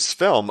analyzing his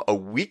film, a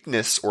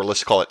weakness, or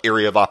let's call it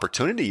area of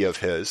opportunity of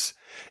his,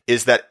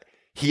 is that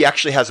he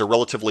actually has a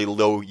relatively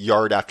low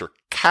yard after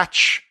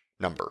catch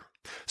number.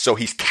 So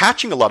he's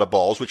catching a lot of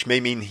balls, which may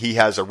mean he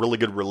has a really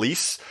good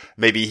release.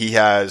 Maybe he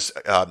has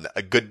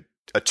a good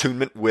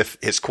attunement with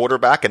his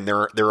quarterback, and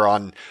they're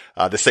on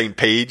the same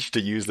page,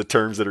 to use the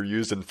terms that are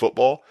used in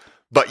football.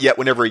 But yet,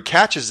 whenever he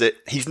catches it,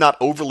 he's not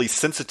overly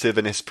sensitive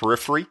in his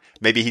periphery.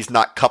 Maybe he's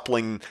not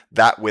coupling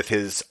that with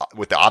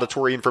the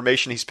auditory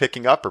information he's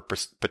picking up, or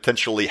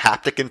potentially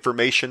haptic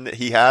information that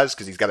he has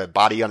because he's got a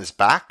body on his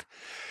back.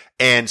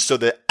 And so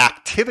the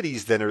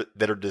activities that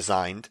are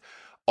designed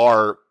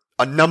are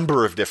a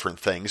number of different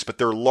things, but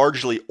they're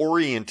largely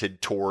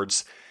oriented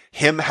towards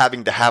him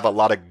having to have a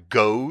lot of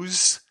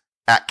goes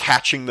at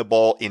catching the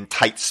ball in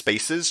tight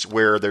spaces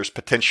where there's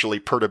potentially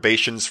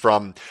perturbations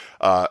from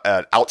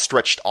an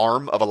outstretched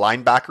arm of a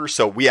linebacker.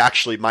 So we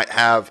actually might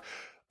have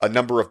a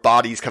number of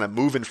bodies kind of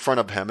move in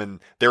front of him, and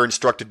they're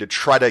instructed to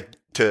try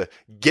to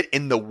get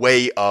in the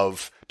way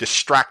of,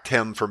 distract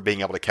him from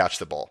being able to catch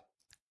the ball.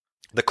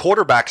 The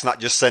quarterback's not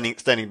just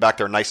standing back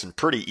there nice and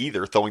pretty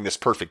either, throwing this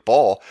perfect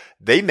ball.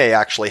 They may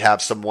actually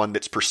have someone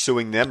that's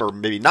pursuing them, or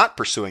maybe not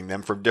pursuing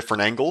them, from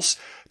different angles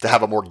to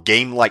have a more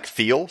game-like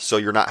feel. So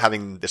you're not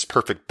having this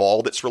perfect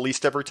ball that's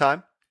released every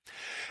time.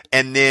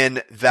 And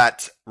then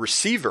that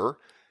receiver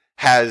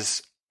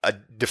has a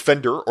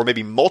defender, or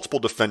maybe multiple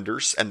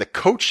defenders, and the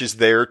coach is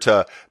there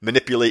to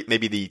manipulate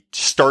maybe the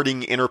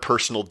starting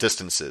interpersonal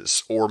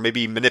distances, or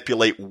maybe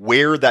manipulate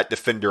where that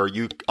defender, are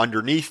you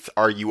underneath?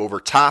 Are you over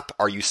top?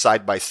 Are you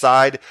side by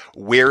side?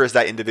 Where is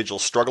that individual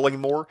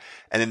struggling more?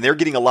 And then they're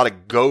getting a lot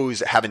of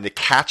goes at having to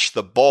catch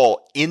the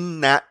ball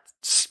in that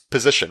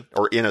position,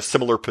 or in a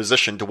similar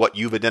position to what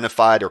you've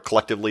identified or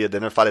collectively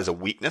identified as a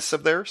weakness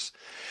of theirs.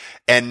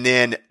 And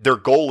then their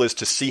goal is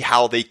to see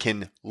how they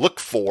can look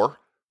for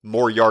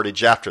more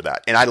yardage after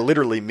that. And I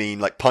literally mean,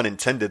 like, pun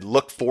intended,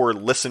 look for,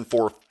 listen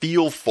for,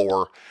 feel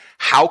for,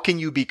 how can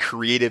you be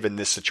creative in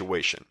this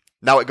situation?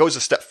 Now, it goes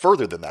a step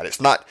further than that. It's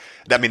not,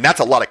 I mean,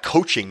 that's a lot of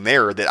coaching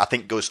there that I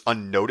think goes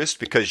unnoticed,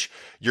 because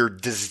you're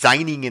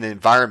designing an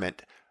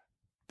environment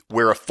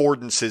where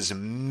affordances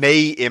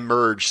may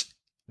emerge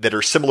that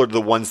are similar to the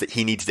ones that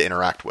he needs to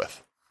interact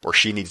with, or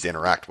she needs to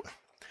interact with.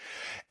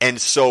 And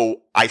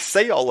so I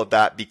say all of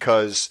that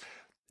because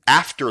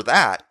after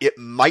that, it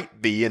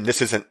might be, and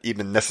this isn't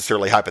even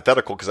necessarily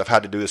hypothetical because I've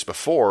had to do this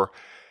before,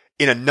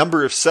 in a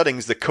number of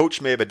settings, the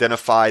coach may have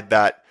identified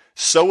that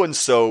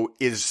so-and-so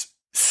is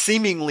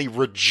seemingly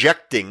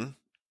rejecting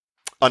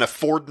an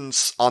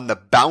affordance on the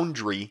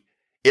boundary.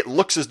 It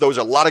looks as though there's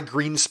a lot of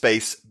green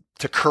space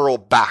to curl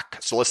back.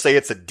 So let's say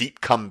it's a deep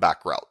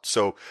comeback route.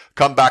 So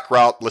comeback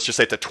route, let's just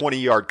say it's a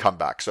 20-yard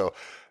comeback. So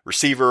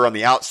receiver on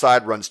the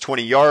outside runs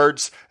 20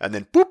 yards, and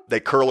then boop, they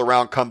curl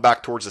around, come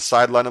back towards the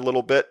sideline a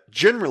little bit.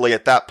 Generally,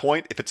 at that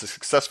point, if it's a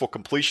successful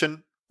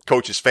completion,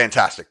 coach is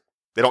fantastic.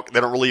 They don't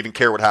really even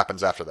care what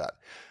happens after that.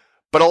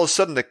 But all of a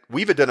sudden,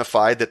 we've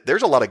identified that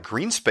there's a lot of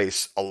green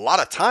space a lot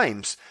of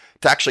times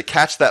to actually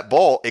catch that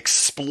ball,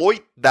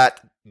 exploit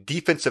that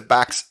defensive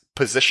back's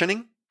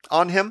positioning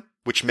on him,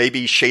 which may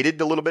be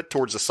shaded a little bit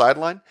towards the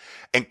sideline,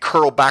 and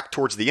curl back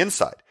towards the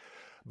inside.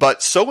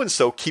 But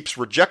so-and-so keeps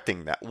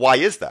rejecting that. Why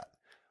is that?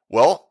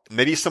 Well,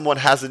 maybe someone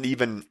hasn't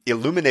even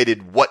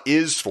illuminated what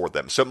is for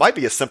them. So it might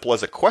be as simple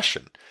as a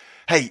question.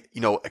 Hey,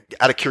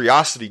 out of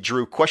curiosity,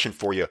 Drew, question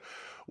for you.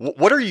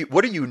 What are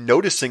you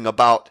noticing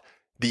about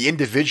the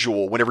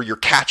individual whenever you're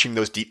catching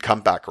those deep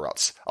comeback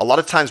routes? A lot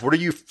of times, what are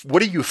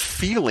you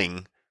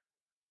feeling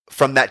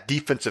from that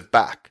defensive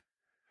back?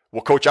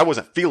 Well, coach, I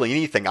wasn't feeling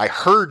anything. I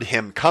heard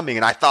him coming,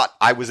 and I thought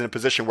I was in a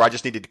position where I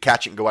just needed to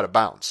catch it and go out of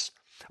bounds.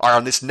 All right,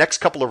 on this next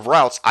couple of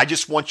routes, I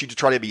just want you to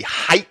try to be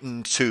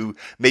heightened to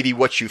maybe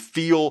what you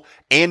feel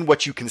and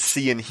what you can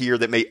see and hear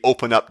that may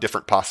open up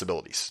different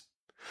possibilities.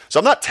 So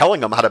I'm not telling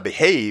them how to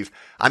behave.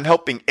 I'm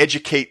helping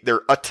educate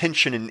their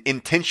attention and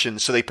intention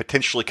so they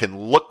potentially can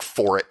look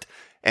for it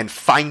and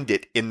find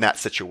it in that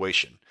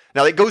situation.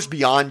 Now, it goes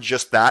beyond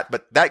just that,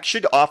 but that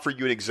should offer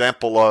you an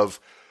example of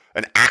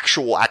an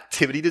actual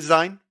activity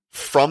design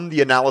from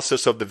the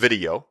analysis of the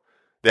video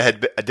that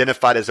had been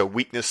identified as a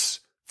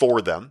weakness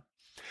for them.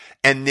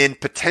 And then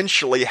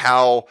potentially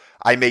how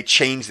I may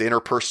change the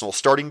interpersonal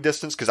starting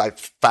distance, because I've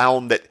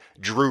found that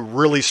Drew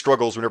really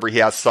struggles whenever he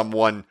has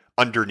someone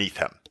underneath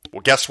him.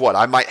 Well, guess what?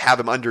 I might have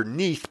him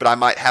underneath, but I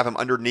might have him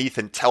underneath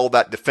and tell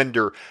that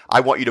defender,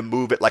 I want you to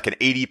move at like an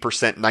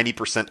 80%,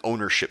 90%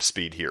 ownership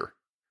speed here.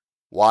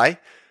 Why?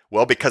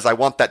 Well, because I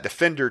want that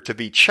defender to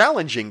be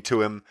challenging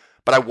to him,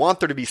 but I want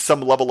there to be some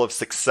level of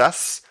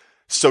success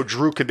so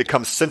Drew can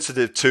become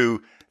sensitive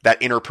to that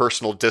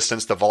interpersonal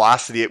distance, the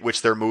velocity at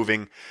which they're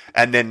moving.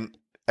 And then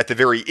at the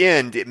very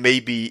end, it may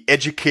be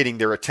educating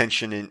their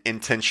attention and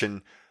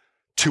intention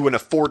to an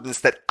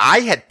affordance that I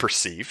had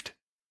perceived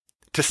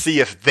to see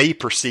if they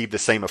perceive the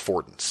same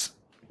affordance.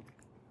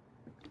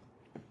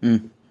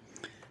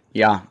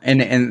 Yeah,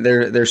 and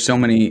there's so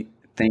many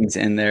things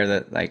in there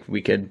that like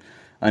we could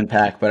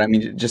unpack, but I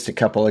mean just a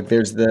couple. Like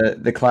there's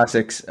the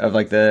classics of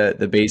like the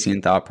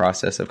Bayesian thought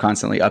process of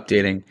constantly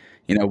updating,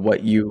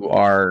 what you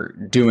are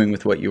doing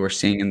with what you are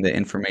seeing and the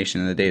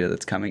information and the data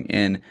that's coming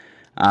in,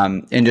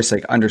 and just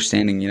like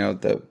understanding,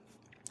 the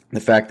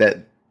fact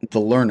that the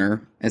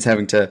learner is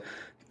having to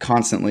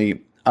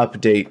constantly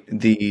update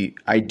the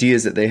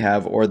ideas that they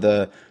have or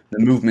the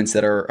movements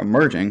that are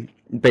emerging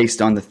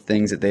based on the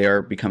things that they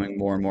are becoming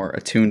more and more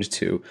attuned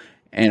to.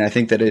 And I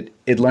think that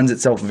it lends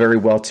itself very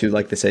well to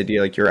like this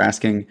idea, like you're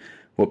asking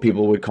what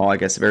people would call, I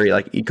guess, very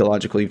like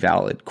ecologically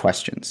valid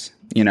questions,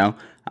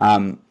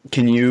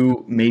 Can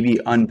you maybe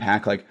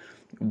unpack like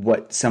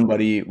what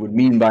somebody would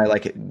mean by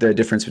like the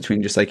difference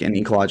between just like an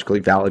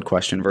ecologically valid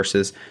question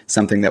versus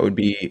something that would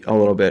be a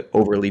little bit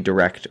overly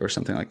direct or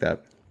something like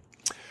that?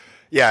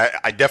 Yeah,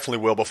 I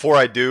definitely will. Before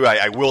I do,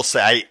 I will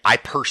say I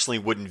personally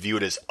wouldn't view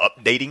it as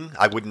updating.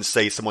 I wouldn't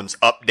say someone's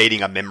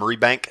updating a memory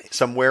bank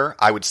somewhere.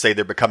 I would say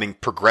they're becoming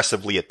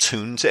progressively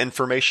attuned to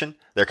information.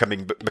 They're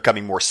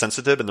becoming more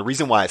sensitive. And the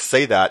reason why I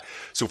say that,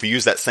 so if we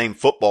use that same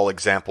football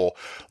example,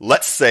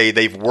 let's say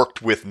they've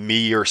worked with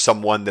me or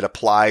someone that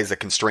applies a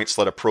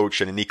constraints-led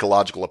approach and an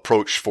ecological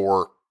approach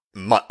for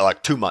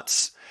like 2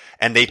 months.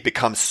 And they've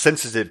become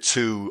sensitive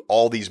to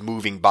all these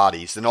moving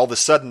bodies. And all of a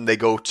sudden they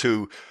go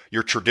to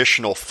your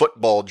traditional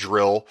football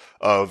drill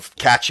of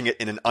catching it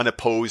in an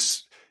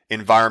unopposed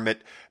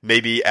environment,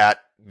 maybe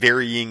at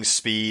varying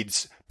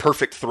speeds,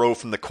 perfect throw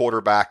from the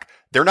quarterback.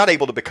 They're not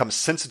able to become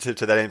sensitive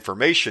to that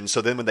information. So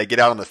then when they get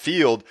out on the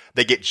field,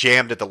 they get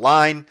jammed at the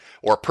line.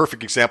 Or a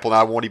perfect example,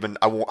 and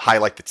I won't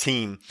highlight the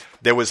team.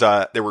 It was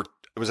a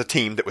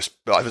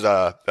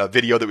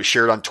video that was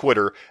shared on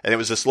Twitter, and it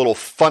was this little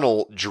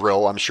funnel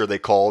drill, I'm sure they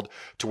called,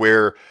 to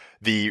where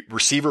the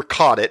receiver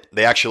caught it.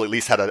 They actually at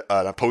least had an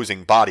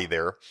opposing body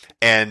there,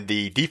 and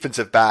the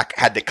defensive back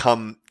had to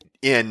come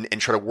in and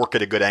try to work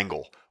at a good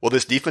angle. Well,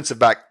 this defensive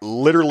back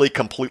literally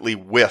completely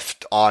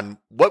whiffed on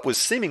what was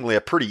seemingly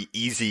a pretty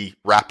easy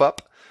wrap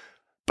up,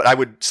 but I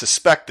would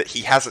suspect that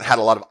he hasn't had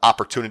a lot of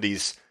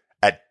opportunities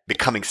at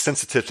becoming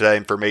sensitive to that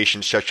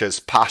information, such as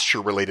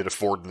posture-related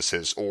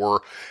affordances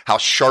or how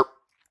sharp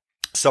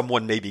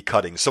someone may be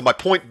cutting. So my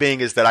point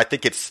being is that I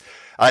think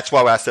that's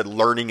why I said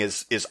learning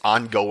is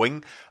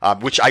ongoing,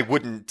 which I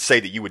wouldn't say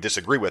that you would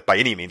disagree with by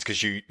any means,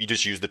 because you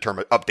just used the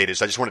term updated.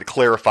 So I just wanted to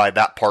clarify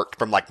that part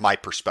from like my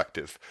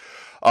perspective.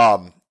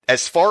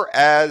 As far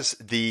as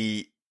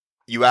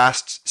you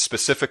asked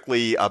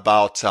specifically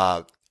about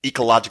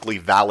ecologically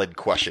valid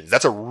questions,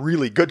 that's a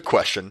really good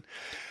question.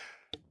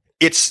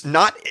 It's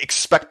not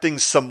expecting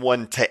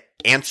someone to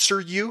answer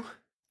you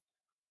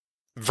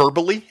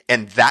verbally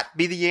and that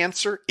be the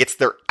answer. It's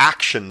their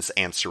actions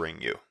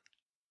answering you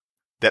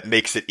that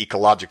makes it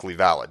ecologically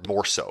valid,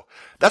 more so.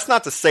 That's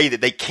not to say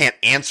that they can't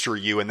answer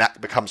you and that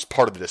becomes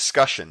part of the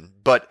discussion.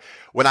 But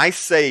when I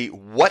say,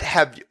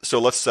 so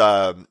let's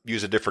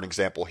use a different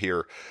example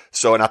here.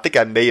 So, and I think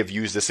I may have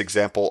used this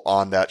example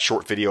on that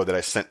short video that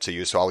I sent to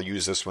you, so I'll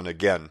use this one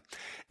again.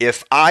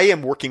 If I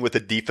am working with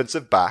a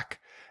defensive back,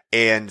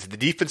 and the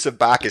defensive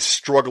back is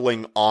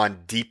struggling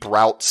on deep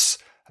routes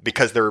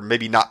because they're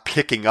maybe not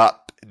picking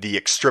up the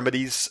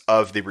extremities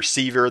of the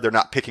receiver. They're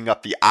not picking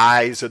up the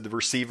eyes of the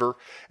receiver.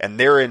 And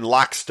they're in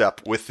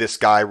lockstep with this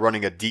guy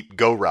running a deep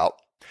go route.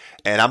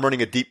 And I'm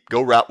running a deep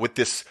go route with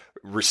this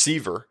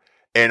receiver.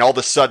 And all of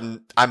a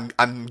sudden, I'm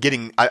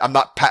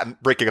not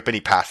breaking up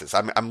any passes.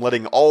 I'm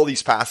letting all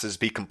these passes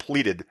be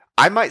completed.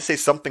 I might say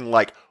something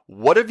like,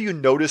 what have you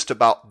noticed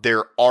about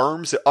their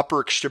arms,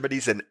 upper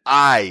extremities, and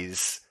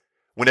eyes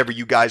whenever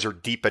you guys are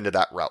deep into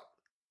that route?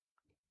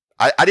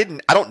 I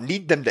don't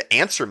need them to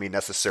answer me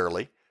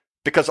necessarily,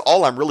 because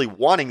all I'm really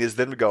wanting is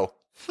them to go,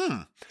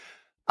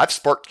 I've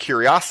sparked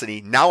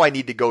curiosity. Now I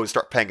need to go and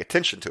start paying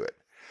attention to it.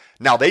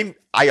 Now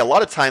I a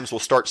lot of times will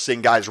start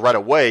seeing guys right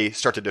away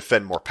start to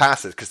defend more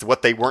passes, because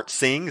what they weren't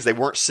seeing is they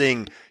weren't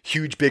seeing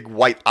huge big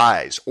white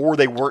eyes, or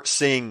they weren't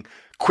seeing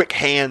quick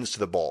hands to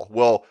the ball.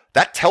 Well,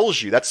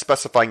 that's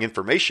specifying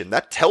information.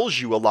 That tells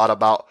you a lot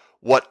about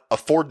what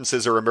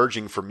affordances are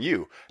emerging from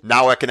you.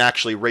 Now I can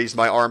actually raise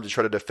my arm to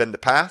try to defend the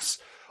pass,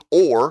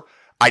 or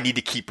I need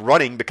to keep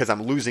running because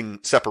I'm losing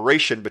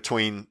separation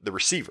between the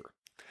receiver.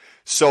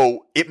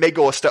 So it may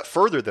go a step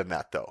further than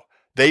that, though.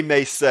 They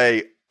may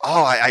say,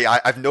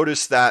 I've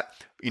noticed that,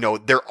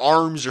 their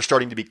arms are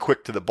starting to be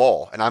quick to the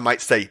ball. And I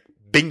might say,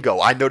 bingo,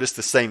 I noticed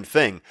the same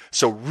thing.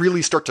 So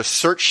really start to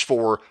search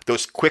for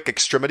those quick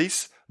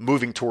extremities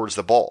moving towards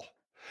the ball.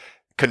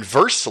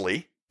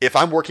 Conversely, if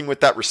I'm working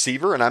with that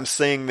receiver and I'm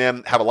seeing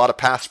them have a lot of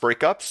pass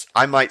breakups,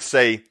 I might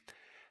say,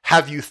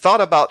 have you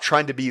thought about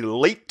trying to be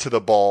late to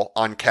the ball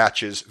on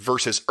catches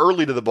versus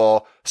early to the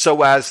ball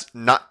so as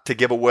not to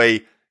give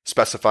away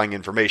specifying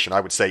information? I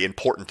would say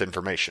important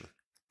information.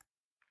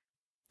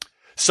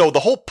 So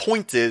the whole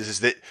point is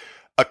that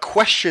a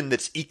question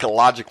that's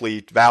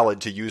ecologically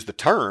valid, to use the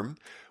term,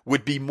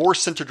 would be more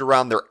centered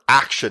around their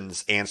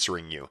actions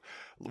answering you.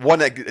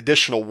 One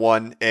additional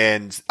one,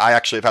 and I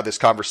actually have had this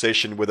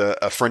conversation with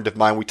a friend of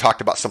mine. We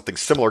talked about something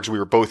similar because we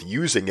were both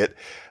using it.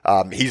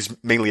 He's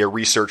mainly a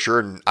researcher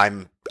and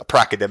I'm a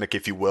pracademic,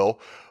 if you will,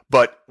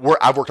 but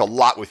I've worked a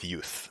lot with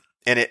youth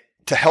and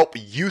to help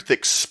youth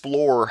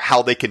explore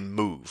how they can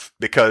move,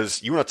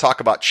 because you want to talk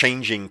about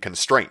changing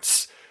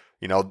constraints.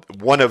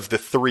 One of the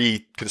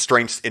three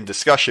constraints in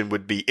discussion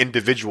would be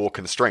individual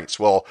constraints.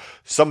 Well,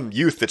 some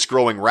youth that's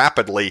growing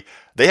rapidly,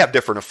 they have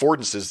different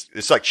affordances.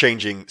 It's like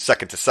changing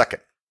second to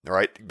second,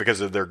 right? Because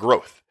of their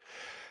growth.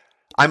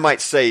 I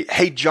might say,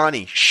 hey,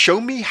 Johnny, show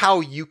me how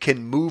you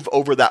can move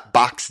over that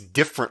box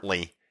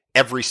differently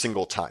every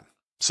single time.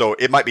 So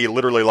it might be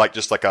literally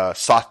just like a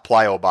soft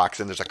plyo box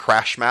and there's a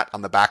crash mat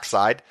on the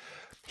backside.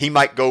 He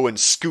might go and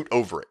scoot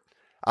over it.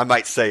 I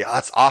might say, oh,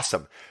 that's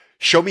awesome.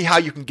 Show me how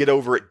you can get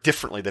over it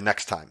differently the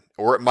next time.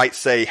 Or it might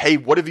say, hey,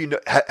 what have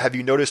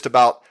you noticed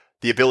about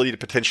the ability to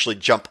potentially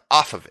jump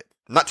off of it?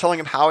 I'm not telling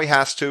him how he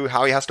has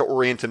to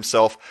orient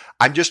himself.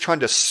 I'm just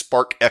trying to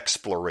spark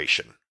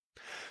exploration.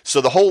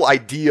 So the whole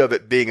idea of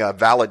it being a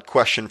valid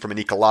question from an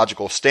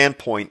ecological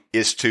standpoint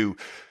is to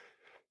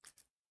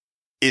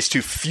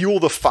fuel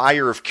the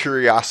fire of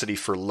curiosity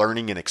for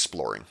learning and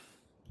exploring.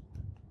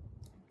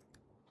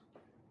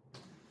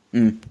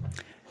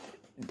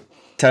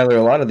 Tyler,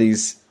 a lot of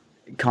these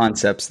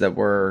concepts that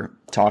we're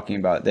talking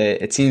about,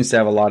 it seems to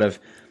have a lot of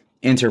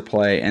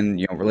interplay and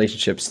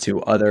relationships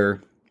to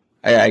other,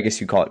 I guess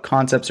you call it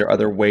concepts, or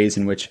other ways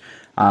in which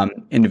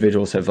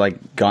individuals have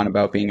gone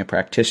about being a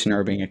practitioner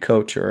or being a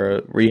coach or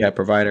a rehab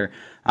provider.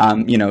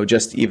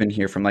 Just even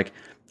here from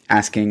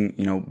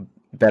asking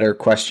better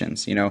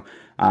questions.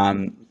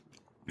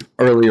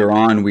 Earlier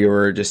on we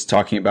were just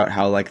talking about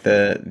how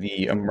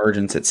the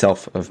emergence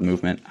itself of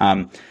movement,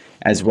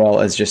 as well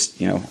as just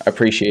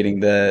appreciating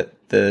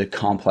the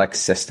complex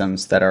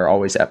systems that are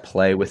always at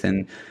play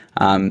within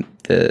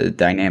the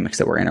dynamics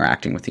that we're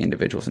interacting with the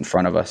individuals in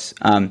front of us.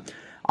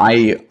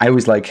 I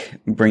always like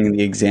bringing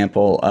the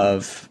example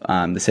of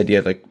this idea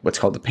of what's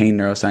called the pain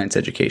neuroscience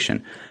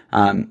education.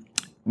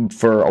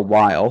 For a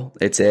while,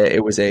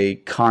 it was a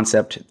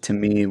concept to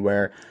me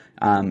where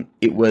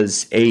it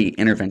was a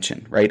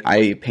intervention, right?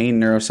 I pain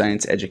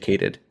neuroscience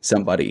educated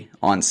somebody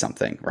on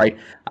something, right?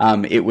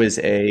 And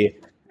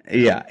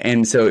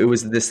so it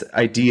was this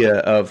idea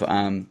of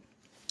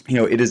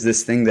it is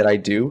this thing that I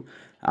do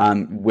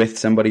with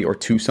somebody or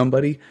to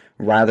somebody,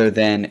 rather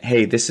than,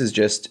 hey, this is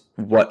just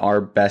what our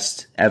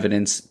best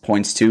evidence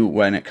points to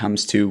when it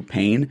comes to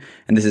pain,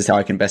 and this is how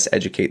I can best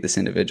educate this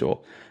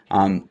individual.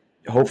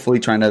 Hopefully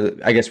trying to,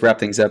 I guess, wrap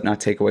things up, not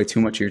take away too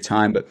much of your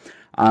time, but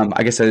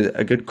I guess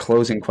a good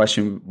closing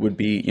question would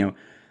be,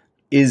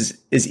 is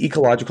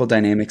ecological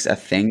dynamics a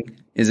thing?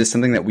 Is this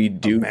something that we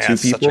do to people?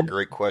 That's such a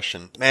great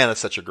question. Man, that's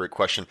such a great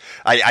question.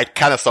 I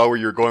kind of saw where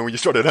you were going when you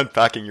started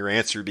unpacking your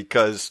answer,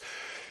 because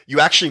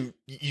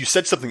you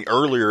said something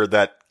earlier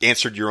that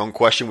answered your own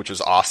question, which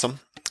was awesome.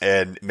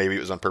 And maybe it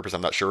was on purpose,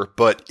 I'm not sure.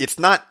 But it's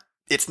not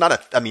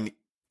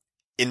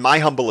in my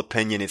humble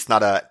opinion, it's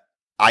not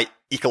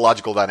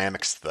ecological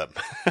dynamics to them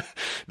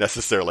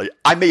necessarily.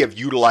 I may have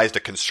utilized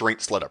a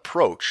constraints-led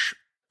approach,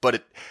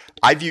 but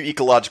I view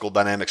ecological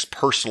dynamics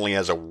personally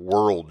as a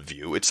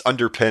worldview. It's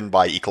underpinned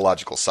by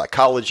ecological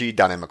psychology,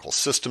 dynamical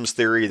systems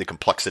theory, the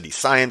complexity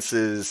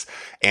sciences,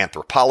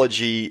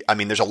 anthropology.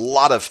 There's a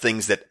lot of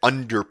things that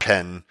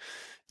underpin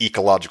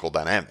ecological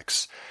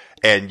dynamics.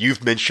 And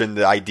you've mentioned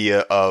the idea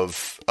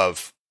of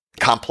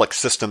complex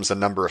systems a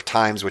number of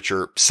times, which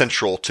are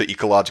central to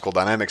ecological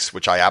dynamics,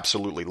 which I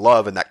absolutely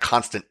love, and that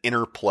constant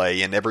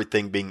interplay and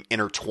everything being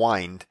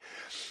intertwined.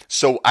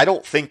 So I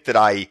don't think that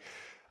I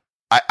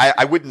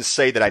wouldn't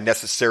say that I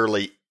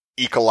necessarily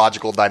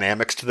ecological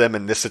dynamics to them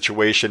in this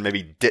situation,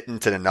 maybe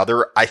didn't in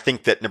another. I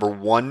think that number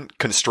one,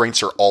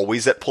 constraints are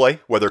always at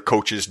play, whether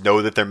coaches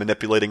know that they're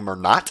manipulating them or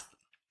not.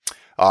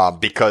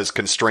 Because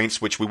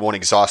constraints, which we won't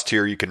exhaust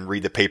here, you can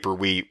read the paper.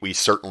 We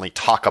certainly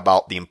talk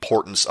about the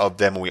importance of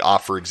them, and we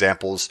offer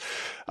examples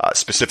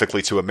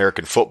specifically to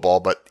American football,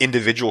 but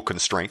individual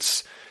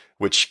constraints,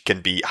 which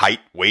can be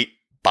height, weight,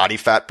 body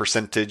fat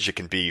percentage. It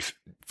can be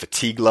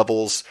fatigue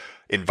levels,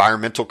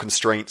 environmental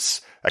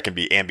constraints. That can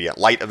be ambient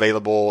light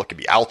available. It can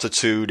be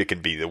altitude. It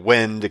can be the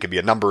wind. It can be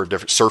a number of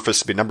different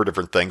surface, be a number of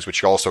different things,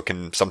 which also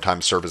can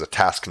sometimes serve as a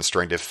task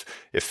constraint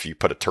if you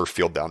put a turf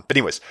field down. But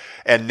anyways,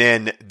 and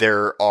then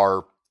there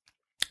are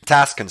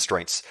task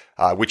constraints,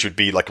 which would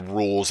be like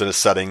rules in a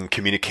setting,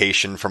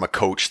 communication from a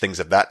coach, things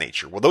of that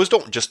nature. Well, those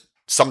don't just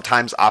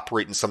sometimes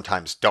operate and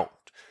sometimes don't.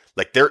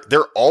 Like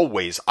they're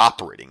always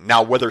operating.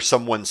 Now, whether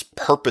someone's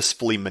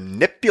purposefully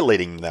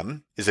manipulating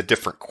them is a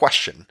different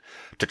question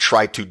to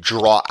try to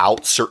draw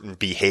out certain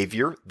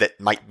behavior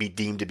that might be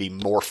deemed to be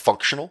more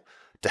functional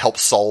to help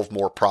solve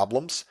more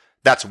problems.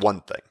 That's one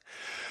thing.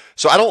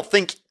 So I don't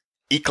think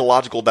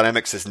ecological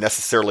dynamics is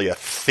necessarily a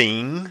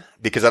thing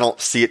because I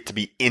don't see it to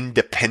be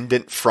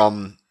independent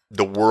from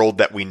the world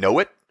that we know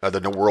it, or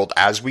the world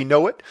as we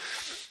know it.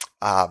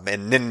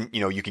 And then,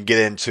 you can get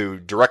into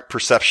direct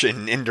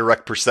perception,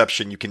 indirect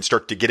perception. You can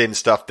start to get in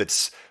stuff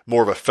that's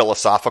more of a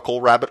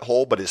philosophical rabbit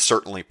hole, but is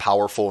certainly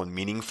powerful and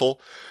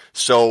meaningful.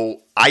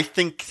 So I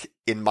think,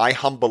 in my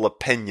humble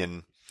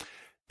opinion,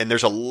 and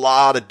there's a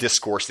lot of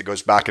discourse that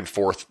goes back and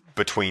forth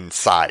between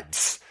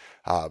sides,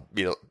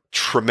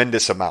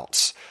 tremendous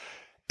amounts.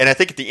 And I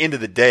think at the end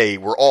of the day,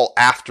 we're all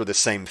after the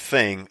same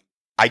thing.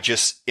 I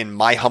just, in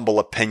my humble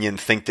opinion,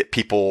 think that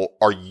people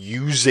are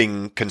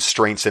using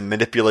constraints and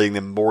manipulating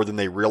them more than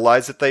they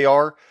realize that they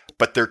are,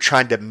 but they're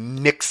trying to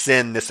mix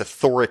in this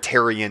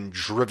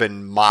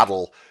authoritarian-driven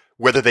model,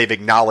 whether they've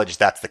acknowledged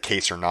that's the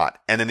case or not.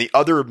 And then the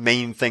other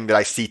main thing that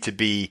I see to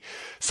be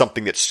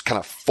something that's kind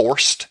of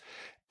forced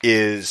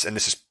is, and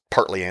this is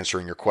partly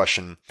answering your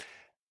question,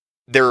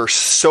 there are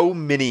so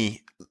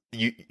many.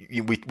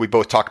 We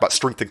both talk about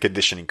strength and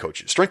conditioning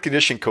coaches. Strength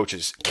conditioning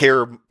coaches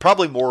care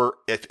probably more,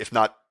 if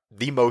not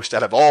the most,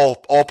 out of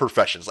all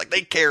professions. Like,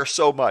 they care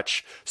so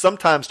much,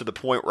 sometimes to the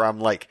point where I'm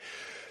like,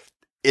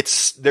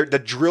 it's the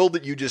drill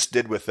that you just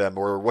did with them,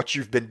 or what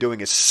you've been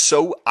doing, is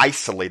so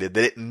isolated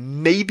that it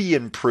maybe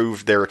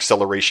improved their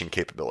acceleration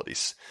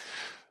capabilities.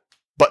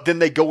 But then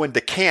they go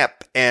into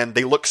camp and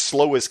they look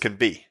slow as can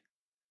be.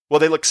 Well,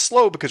 they look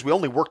slow because we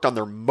only worked on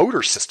their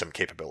motor system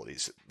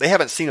capabilities. They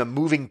haven't seen a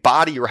moving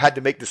body or had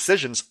to make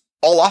decisions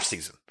all off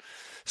season.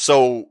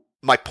 So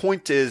my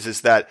point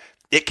is that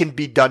it can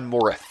be done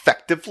more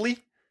effectively,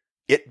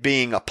 it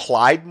being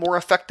applied more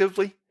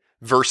effectively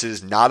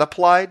versus not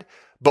applied.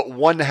 But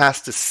one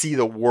has to see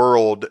the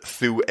world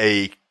through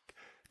a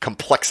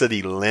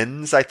complexity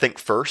lens, I think,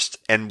 first.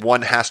 And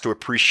one has to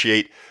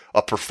appreciate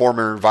a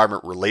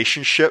performer-environment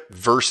relationship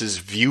versus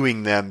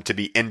viewing them to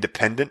be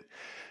independent.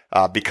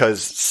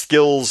 Because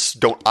skills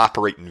don't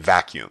operate in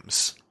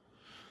vacuums.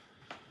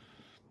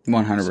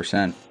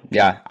 100%.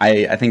 Yeah,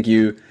 I think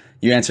you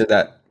answered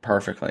that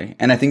perfectly,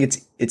 and I think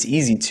it's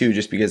easy too,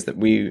 just because that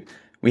we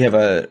have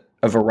a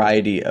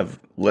variety of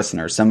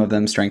listeners. Some of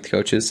them strength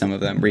coaches, some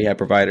of them rehab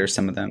providers,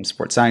 some of them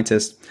sports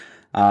scientists.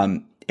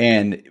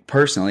 And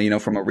personally,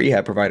 from a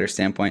rehab provider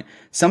standpoint,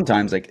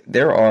 sometimes like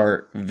there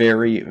are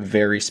very,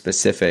 very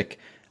specific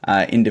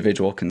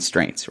individual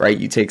constraints, right?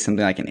 You take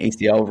something like an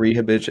ACL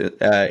rehab,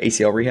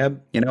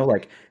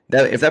 like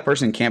that. If that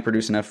person can't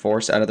produce enough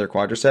force out of their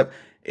quadricep,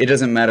 it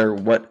doesn't matter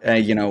what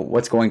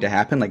what's going to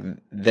happen. Like,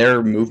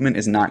 their movement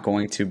is not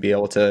going to be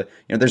able to.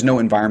 There's no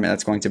environment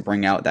that's going to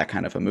bring out that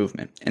kind of a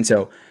movement. And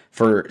so,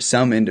 for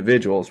some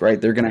individuals,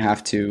 right, they're going to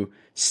have to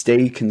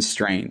stay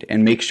constrained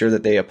and make sure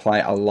that they apply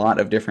a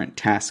lot of different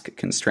task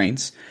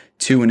constraints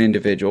to an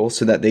individual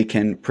so that they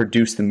can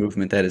produce the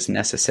movement that is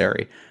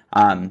necessary.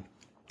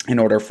 In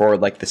order for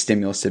like the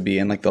stimulus to be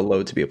and like the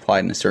load to be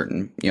applied in a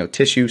certain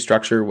tissue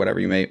structure, whatever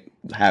you may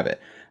have it.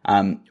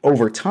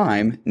 Over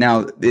time,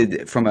 now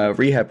from a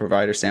rehab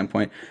provider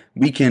standpoint,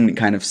 we can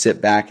kind of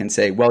sit back and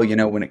say, well,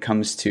 when it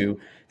comes to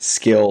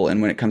skill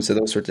and when it comes to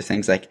those sorts of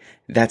things, like,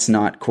 that's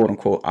not quote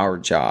unquote our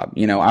job.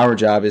 Our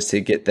job is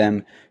to get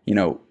them,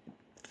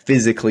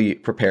 physically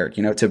prepared,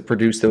 to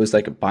produce those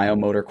like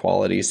biomotor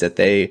qualities that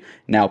they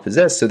now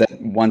possess, so that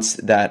once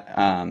that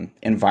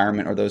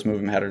environment or those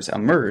movement patterns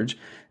emerge,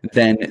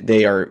 then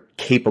they are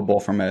capable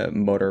from a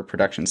motor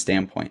production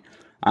standpoint.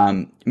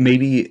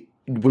 Maybe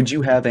would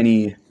you have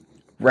any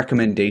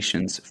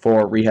recommendations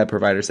for rehab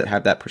providers that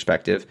have that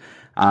perspective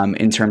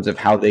in terms of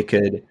how they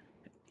could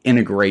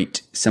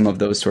integrate some of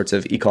those sorts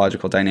of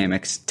ecological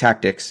dynamics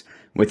tactics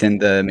within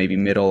the maybe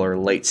middle or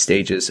late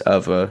stages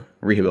of a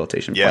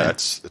rehabilitation plan? Yeah,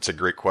 that's a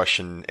great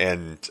question.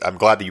 And I'm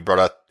glad that you brought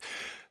up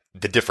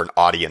the different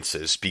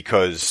audiences,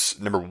 because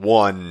number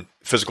one,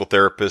 physical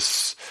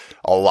therapists,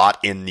 a lot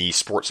in the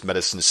sports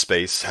medicine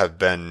space, have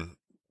been,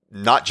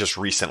 not just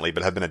recently,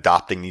 but have been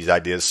adopting these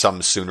ideas,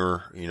 some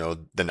sooner,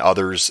 than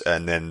others.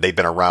 And then they've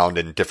been around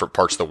in different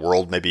parts of the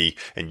world, maybe,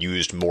 and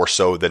used more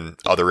so than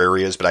other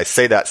areas. But I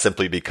say that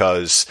simply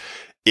because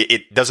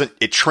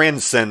it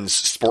transcends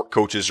sport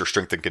coaches or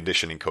strength and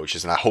conditioning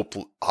coaches. And I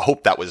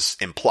hope that was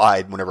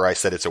implied whenever I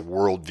said it's a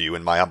worldview,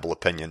 in my humble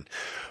opinion.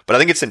 But I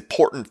think it's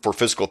important for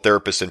physical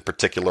therapists in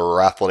particular,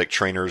 or athletic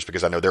trainers,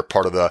 because I know they're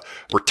part of the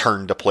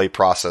return to play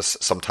process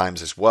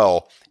sometimes as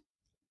well.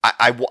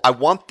 I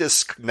want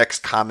this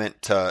next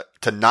comment to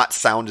not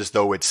sound as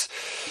though it's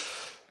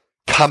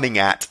coming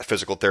at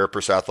physical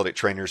therapists or athletic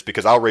trainers,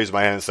 because I'll raise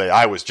my hand and say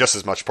I was just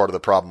as much part of the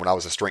problem when I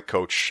was a strength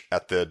coach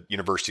at the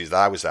universities that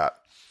I was at.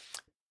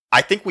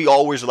 I think we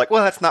always are like,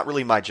 well, that's not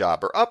really my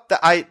job, or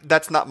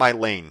that's not my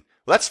lane.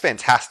 Well, that's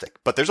fantastic,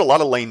 but there's a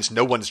lot of lanes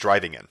no one's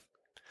driving in.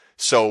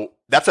 So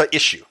that's an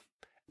issue.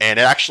 And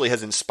it actually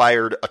has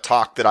inspired a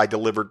talk that I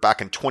delivered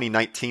back in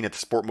 2019 at the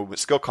Sport Movement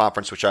Skill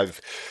Conference, which I've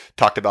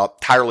talked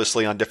about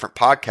tirelessly on different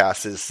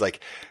podcasts, is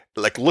like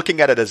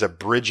looking at it as a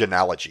bridge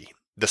analogy.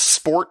 The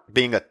sport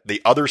being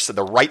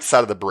the right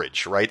side of the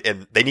bridge, right?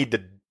 And they need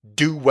to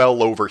do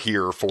well over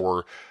here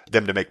for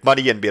them to make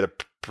money and be able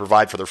to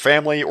provide for their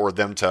family, or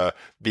them to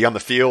be on the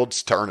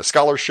fields to earn a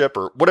scholarship,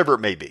 or whatever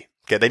it may be.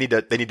 Okay, they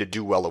need to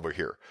do well over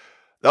here.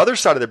 The other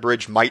side of the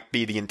bridge might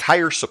be the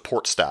entire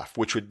support staff,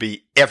 which would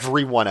be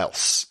everyone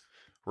else,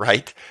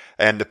 right?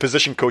 And the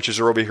position coaches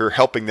are over here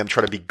helping them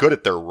try to be good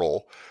at their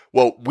role.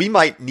 Well, we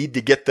might need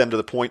to get them to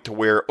the point to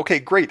where, okay,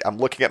 great, I'm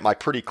looking at my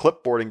pretty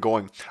clipboard and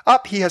going,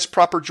 up, he has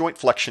proper joint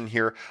flexion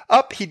here.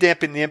 Up, he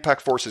dampened the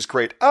impact force is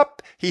great.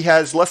 Up, he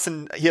has less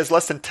than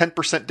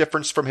 10%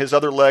 difference from his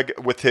other leg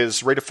with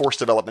his rate of force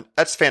development.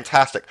 That's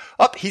fantastic.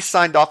 Up, he's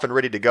signed off and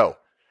ready to go.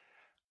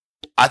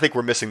 I think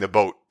we're missing the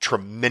boat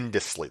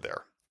tremendously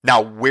there.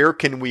 Now,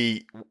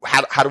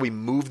 how do we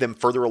move them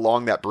further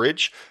along that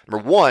bridge?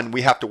 Number one,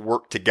 we have to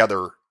work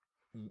together,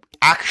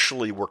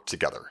 actually work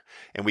together.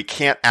 And we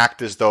can't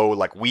act as though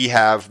like we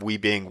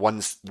being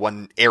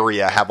one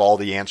area have all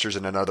the answers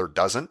and another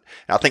doesn't.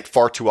 And I think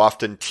far too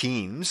often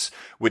teams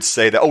would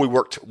say that, we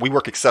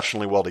work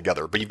exceptionally well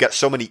together. But you've got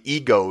so many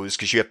egos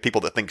because you have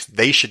people that think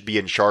they should be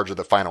in charge of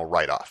the final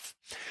write-off.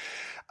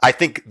 I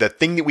think the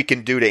thing that we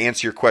can do to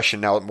answer your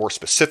question now more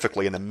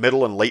specifically in the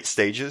middle and late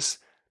stages,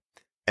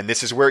 and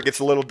this is where it gets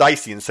a little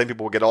dicey and some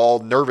people will get all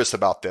nervous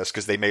about this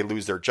because they may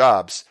lose their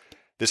jobs.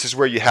 This is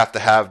where you have to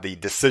have the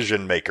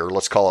decision maker,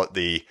 let's call it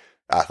the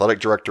athletic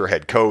director,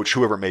 head coach,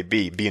 whoever it may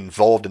be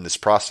involved in this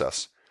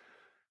process.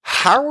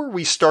 How are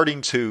we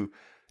starting to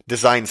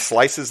design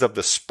slices of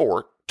the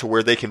sport to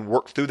where they can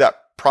work through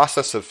that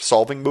process of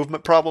solving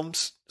movement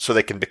problems so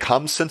they can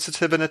become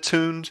sensitive and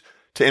attuned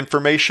to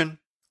information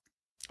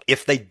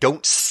if they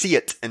don't see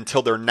it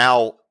until they're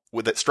now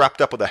with it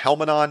strapped up with a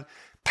helmet on,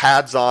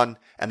 pads on,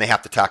 and they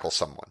have to tackle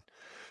someone?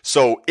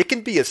 So it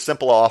can be as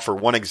simple. I'll offer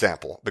one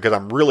example because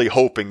I'm really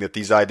hoping that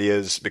these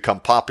ideas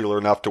become popular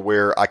enough to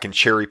where I can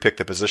cherry pick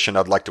the position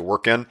I'd like to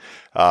work in,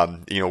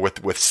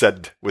 with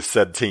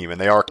said team,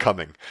 and they are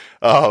coming.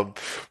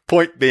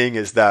 Point being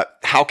is that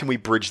how can we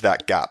bridge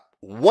that gap?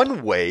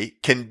 One way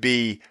can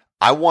be,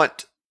 I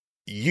want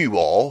you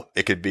all,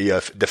 it could be a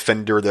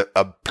defender,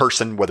 a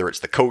person, whether it's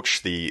the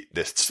coach, the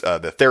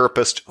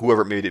therapist,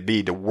 whoever it may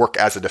be, to work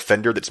as a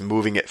defender that's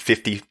moving at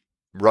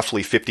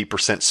roughly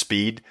 50%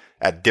 speed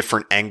at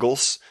different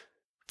angles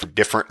for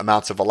different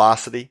amounts of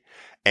velocity.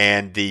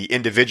 And the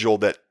individual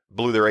that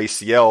blew their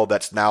ACL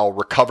that's now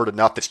recovered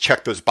enough, that's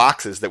checked those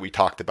boxes that we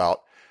talked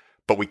about,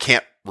 but we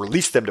can't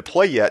release them to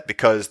play yet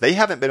because they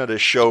haven't been able to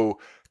show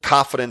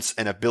confidence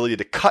and ability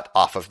to cut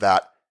off of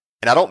that.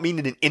 And I don't mean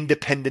in an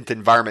independent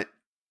environment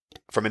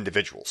from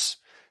individuals,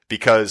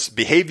 because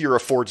behavior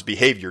affords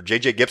behavior.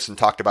 J.J. Gibson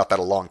talked about that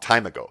a long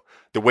time ago.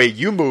 The way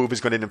you move is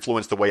going to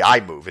influence the way I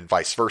move and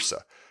vice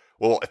versa.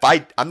 Well, if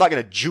I'm not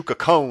going to juke a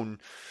cone,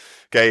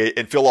 okay,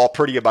 and feel all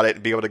pretty about it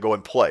and be able to go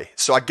and play.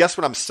 So I guess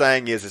what I'm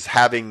saying is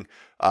having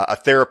a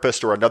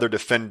therapist or another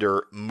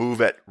defender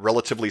move at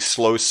relatively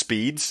slow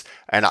speeds.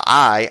 And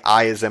I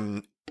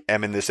am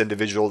in this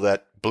individual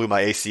that blew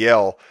my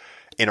ACL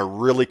in a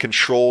really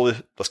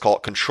controlled, let's call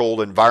it controlled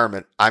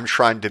environment. I'm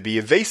trying to be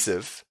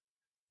evasive,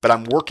 but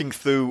I'm working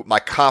through my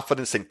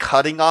confidence in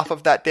cutting off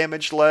of that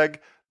damaged leg,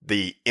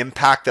 the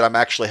impact that I'm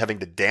actually having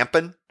to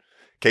dampen.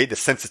 Okay, the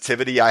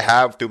sensitivity I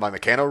have through my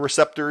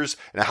mechanoreceptors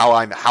and how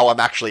I'm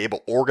actually able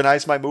to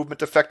organize my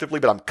movement effectively,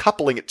 but I'm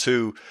coupling it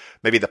to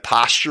maybe the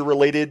posture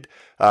related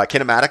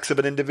kinematics of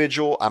an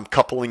individual. I'm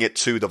coupling it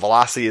to the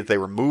velocity that they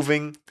were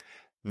moving.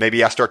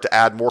 Maybe I start to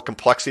add more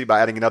complexity by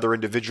adding another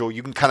individual.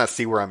 You can kind of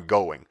see where I'm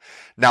going.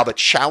 Now, the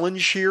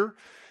challenge here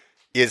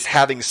is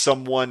having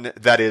someone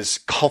that is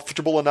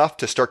comfortable enough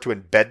to start to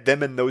embed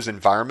them in those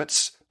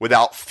environments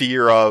without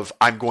fear of,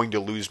 I'm going to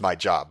lose my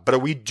job. But are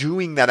we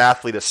doing that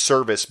athlete a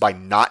service by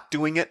not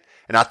doing it?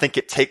 And I think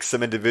it takes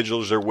some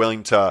individuals that are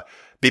willing to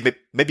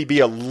maybe be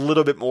a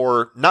little bit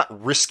more,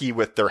 not risky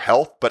with their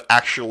health, but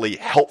actually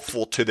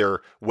helpful to their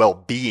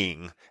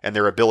well-being and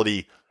their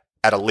ability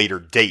at a later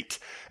date.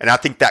 And I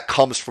think that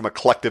comes from a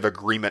collective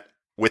agreement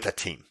with a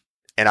team.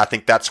 And I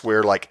think that's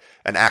where like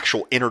an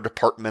actual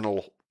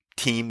interdepartmental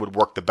team would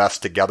work the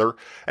best together.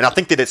 And I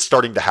think that it's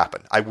starting to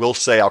happen. I will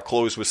say, I'll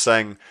close with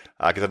saying,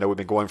 because I know we've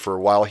been going for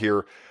a while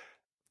here,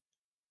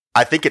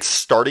 I think it's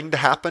starting to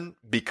happen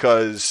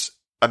because,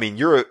 I mean,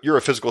 you're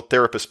a physical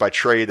therapist by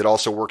trade that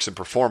also works in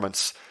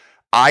performance.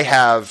 I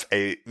have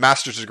a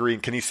master's degree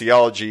in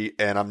kinesiology,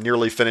 and I'm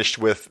nearly finished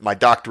with my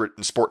doctorate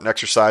in sport and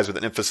exercise with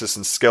an emphasis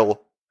in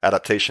skill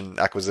adaptation,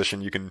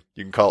 acquisition, you can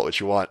call it what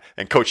you want,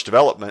 and coach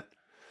development.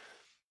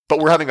 But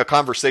we're having a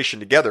conversation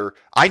together.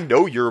 I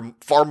know you're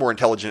far more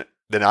intelligent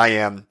than I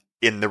am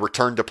in the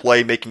return to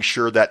play, making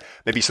sure that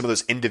maybe some of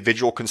those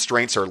individual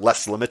constraints are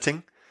less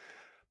limiting.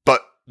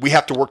 But we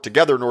have to work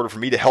together in order for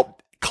me to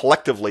help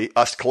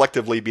us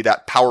collectively be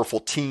that powerful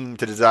team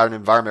to design an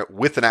environment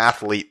with an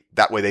athlete.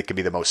 That way they can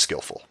be the most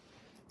skillful.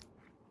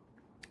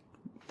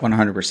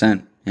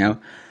 100%.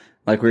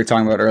 Like we were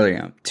talking about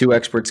earlier, two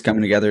experts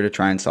coming together to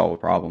try and solve a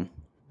problem.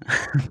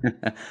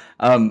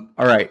 All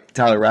right,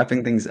 Tyler,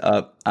 wrapping things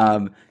up,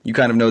 you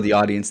kind of know the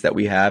audience that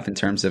we have in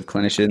terms of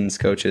clinicians,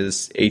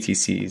 coaches,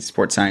 ATCs,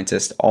 sports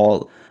scientists,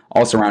 all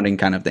surrounding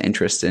kind of the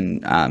interest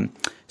in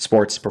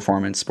sports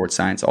performance, sports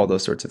science, all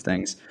those sorts of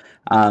things.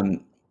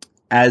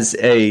 As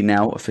a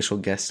now official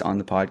guest on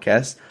the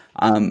podcast,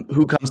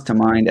 who comes to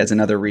mind as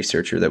another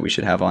researcher that we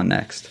should have on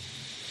next?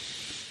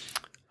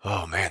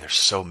 Oh man, there's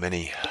so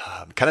many.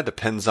 Kind of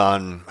depends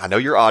on, I know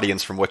your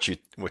audience from what you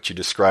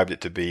described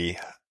it to be.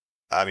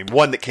 I mean,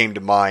 one that came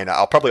to mind,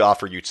 I'll probably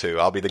offer you two.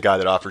 I'll be the guy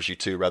that offers you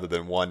two rather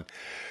than one.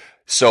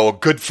 So a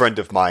good friend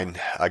of mine,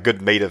 a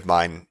good mate of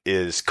mine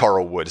is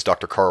Carl Woods,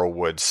 Dr. Carl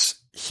Woods.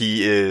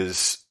 He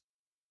is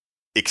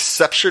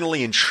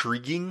exceptionally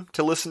intriguing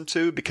to listen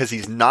to because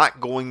he's not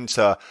going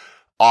to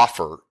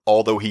offer,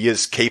 although he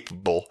is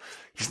capable,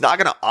 he's not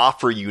going to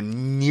offer you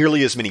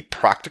nearly as many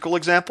practical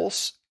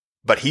examples,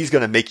 but he's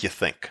going to make you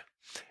think.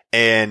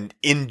 And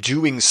in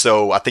doing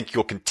so, I think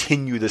you'll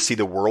continue to see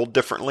the world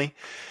differently.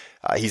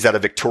 He's out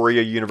of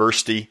Victoria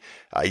University.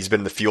 He's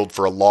been in the field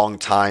for a long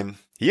time.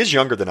 He is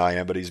younger than I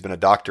am, but he's been a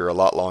doctor a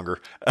lot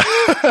longer.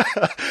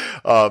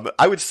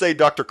 I would say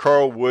Dr.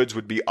 Carl Woods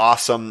would be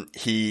awesome.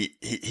 He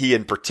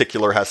in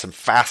particular has some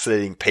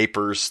fascinating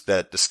papers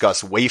that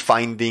discuss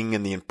wayfinding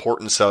and the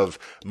importance of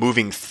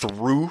moving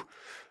through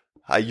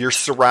your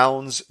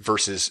surrounds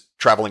versus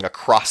traveling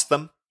across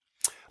them.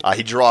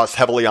 He draws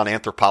heavily on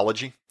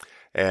anthropology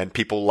and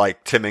people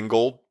like Tim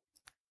Ingold.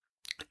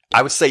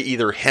 I would say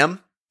either him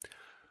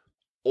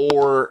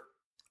or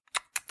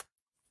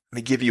let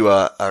me give you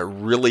a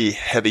really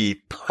heavy,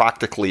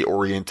 practically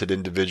oriented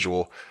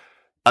individual.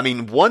 I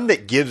mean, one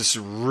that gives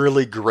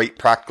really great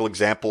practical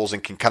examples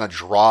and can kind of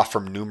draw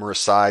from numerous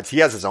sides. He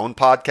has his own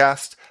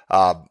podcast,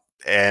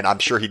 and I'm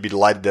sure he'd be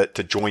delighted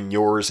to join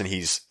yours. And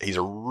he's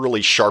a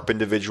really sharp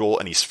individual,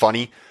 and he's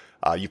funny.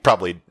 You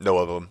probably know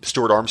of him,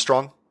 Stuart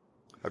Armstrong.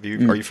 Are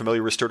you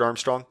familiar with Stuart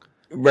Armstrong?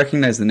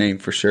 Recognize the name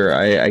for sure.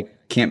 I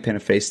can't pin a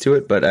face to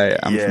it, but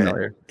I'm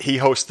familiar. He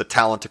hosts the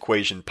Talent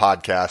Equation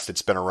podcast.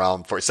 It's been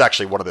around it's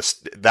actually one of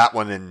that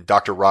one and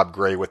Dr. Rob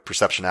Gray with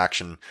Perception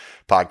Action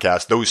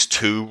podcast. Those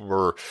two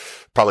were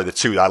probably the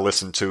two that I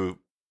listened to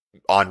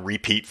on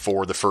repeat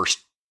for the first.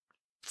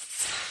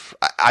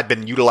 I'd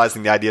been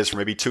utilizing the ideas for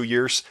maybe 2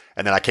 years,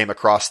 and then I came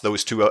across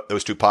those two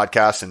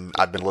podcasts, and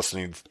I've been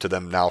listening to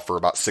them now for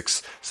about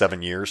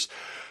 6-7 years.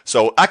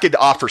 So I could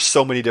offer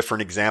so many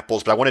different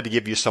examples, but I wanted to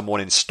give you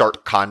someone in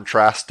stark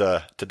contrast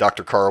to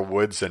Dr. Carl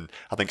Woods, and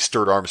I think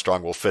Stuart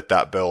Armstrong will fit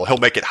that bill. He'll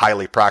make it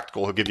highly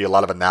practical. He'll give you a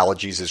lot of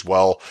analogies as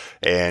well,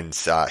 and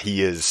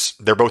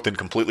they're both in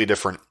completely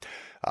different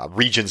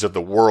regions of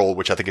the world,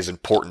 which I think is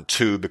important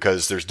too,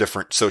 because there's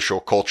different social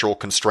cultural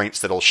constraints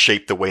that'll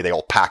shape the way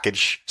they'll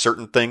package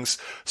certain things.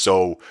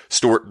 So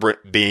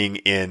Stuart being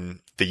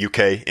in the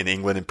UK, in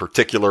England in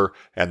particular,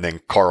 and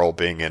then Carl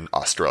being in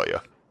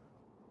Australia.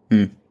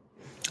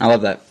 I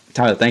love that.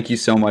 Tyler, thank you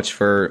so much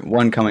for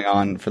coming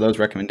on, for those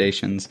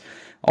recommendations,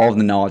 all of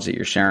the knowledge that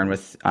you're sharing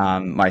with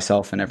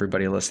myself and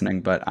everybody listening.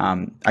 But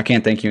I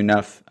can't thank you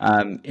enough.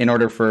 In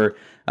order for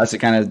us to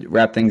kind of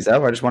wrap things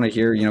up, I just want to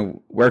hear,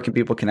 where can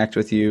people connect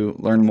with you,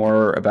 learn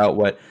more about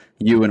what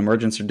you and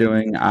Emergence are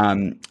doing,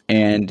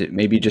 and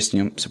maybe just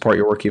support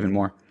your work even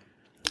more.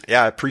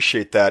 Yeah, I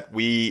appreciate that.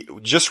 We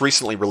just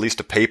recently released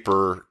a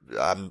paper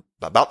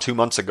about 2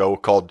 months ago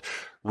called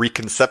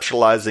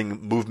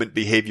Reconceptualizing Movement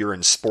Behavior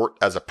in Sport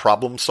as a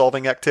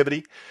Problem-Solving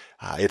Activity.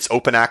 It's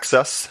open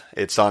access.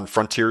 It's on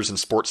Frontiers in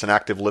Sports and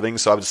Active Living.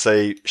 So I would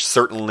say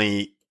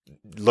certainly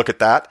look at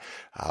that.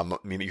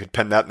 You could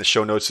pen that in the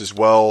show notes as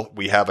well.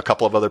 We have a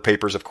couple of other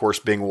papers, of course,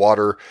 being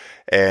Water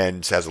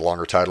and has a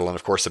longer title. And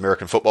of course, the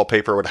American football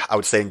paper, I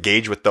would say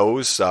engage with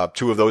those.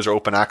 2 of those are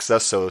open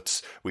access. So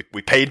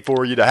we paid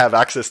for you to have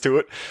access to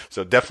it.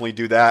 So definitely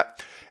do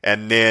that.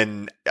 And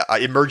then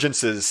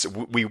Emergence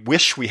we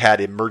wish we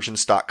had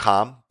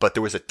emergence.com, but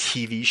there was a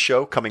TV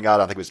show coming out,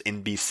 I think it was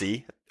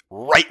NBC,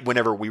 right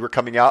whenever we were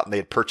coming out, and they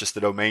had purchased the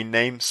domain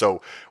name.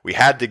 So we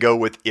had to go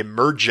with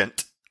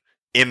emergent,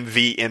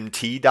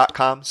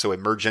 MVMT.com. So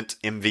emergent,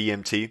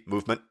 MVMT,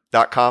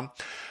 movement.com.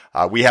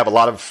 We have a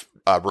lot of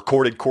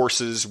recorded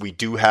courses. We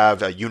do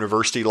have a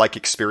university-like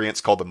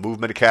experience called the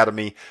Movement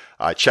Academy.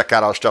 Check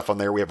out our stuff on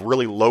there. We have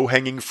really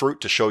low-hanging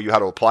fruit to show you how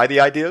to apply the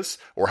ideas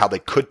or how they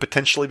could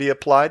potentially be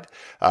applied,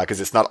 because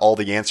it's not all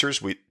the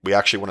answers. We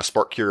actually want to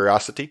spark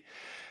curiosity.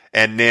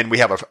 And then we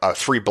have a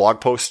free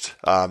blog post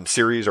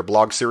series or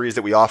blog series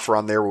that we offer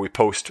on there where we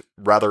post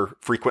rather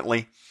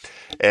frequently.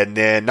 And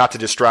then, not to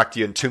distract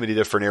you in too many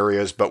different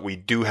areas, but we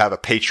do have a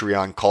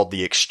Patreon called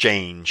The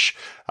Exchange,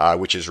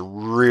 which is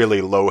really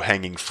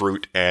low-hanging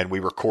fruit. And we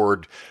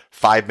record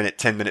 5-minute,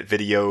 10-minute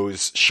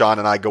videos. Sean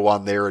and I go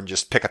on there and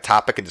just pick a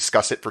topic and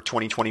discuss it for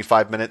 20,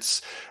 25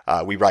 minutes.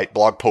 We write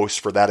blog posts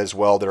for that as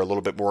well that are a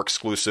little bit more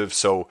exclusive.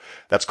 So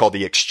that's called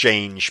The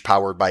Exchange,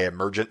 powered by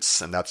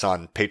Emergence, and that's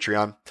on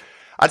Patreon.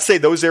 I'd say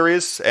those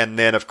areas. And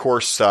then, of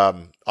course,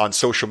 on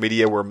social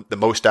media, we're the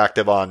most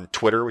active on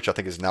Twitter, which I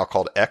think is now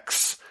called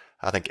X.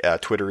 I think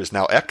Twitter is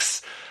now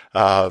X.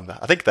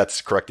 I think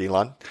that's correct,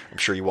 Elon. I'm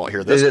sure you won't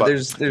hear this.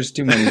 There's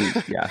too many,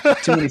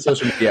 too many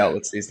social media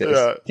outlets these days.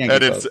 And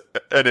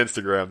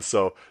Instagram.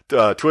 So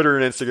Twitter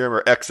and Instagram,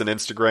 or X and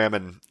Instagram,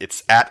 and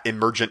it's at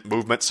Emergent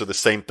Movement. So the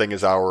same thing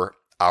as our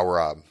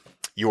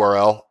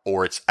URL,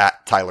 or it's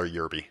at Tyler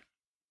Yearby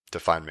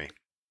to find me.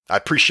 I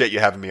appreciate you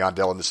having me on,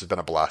 Dylan. This has been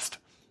a blast.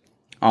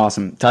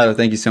 Awesome. Tyler,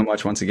 thank you so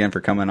much once again for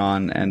coming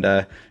on, and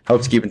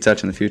hope to keep in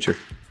touch in the future.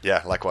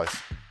 Yeah, likewise.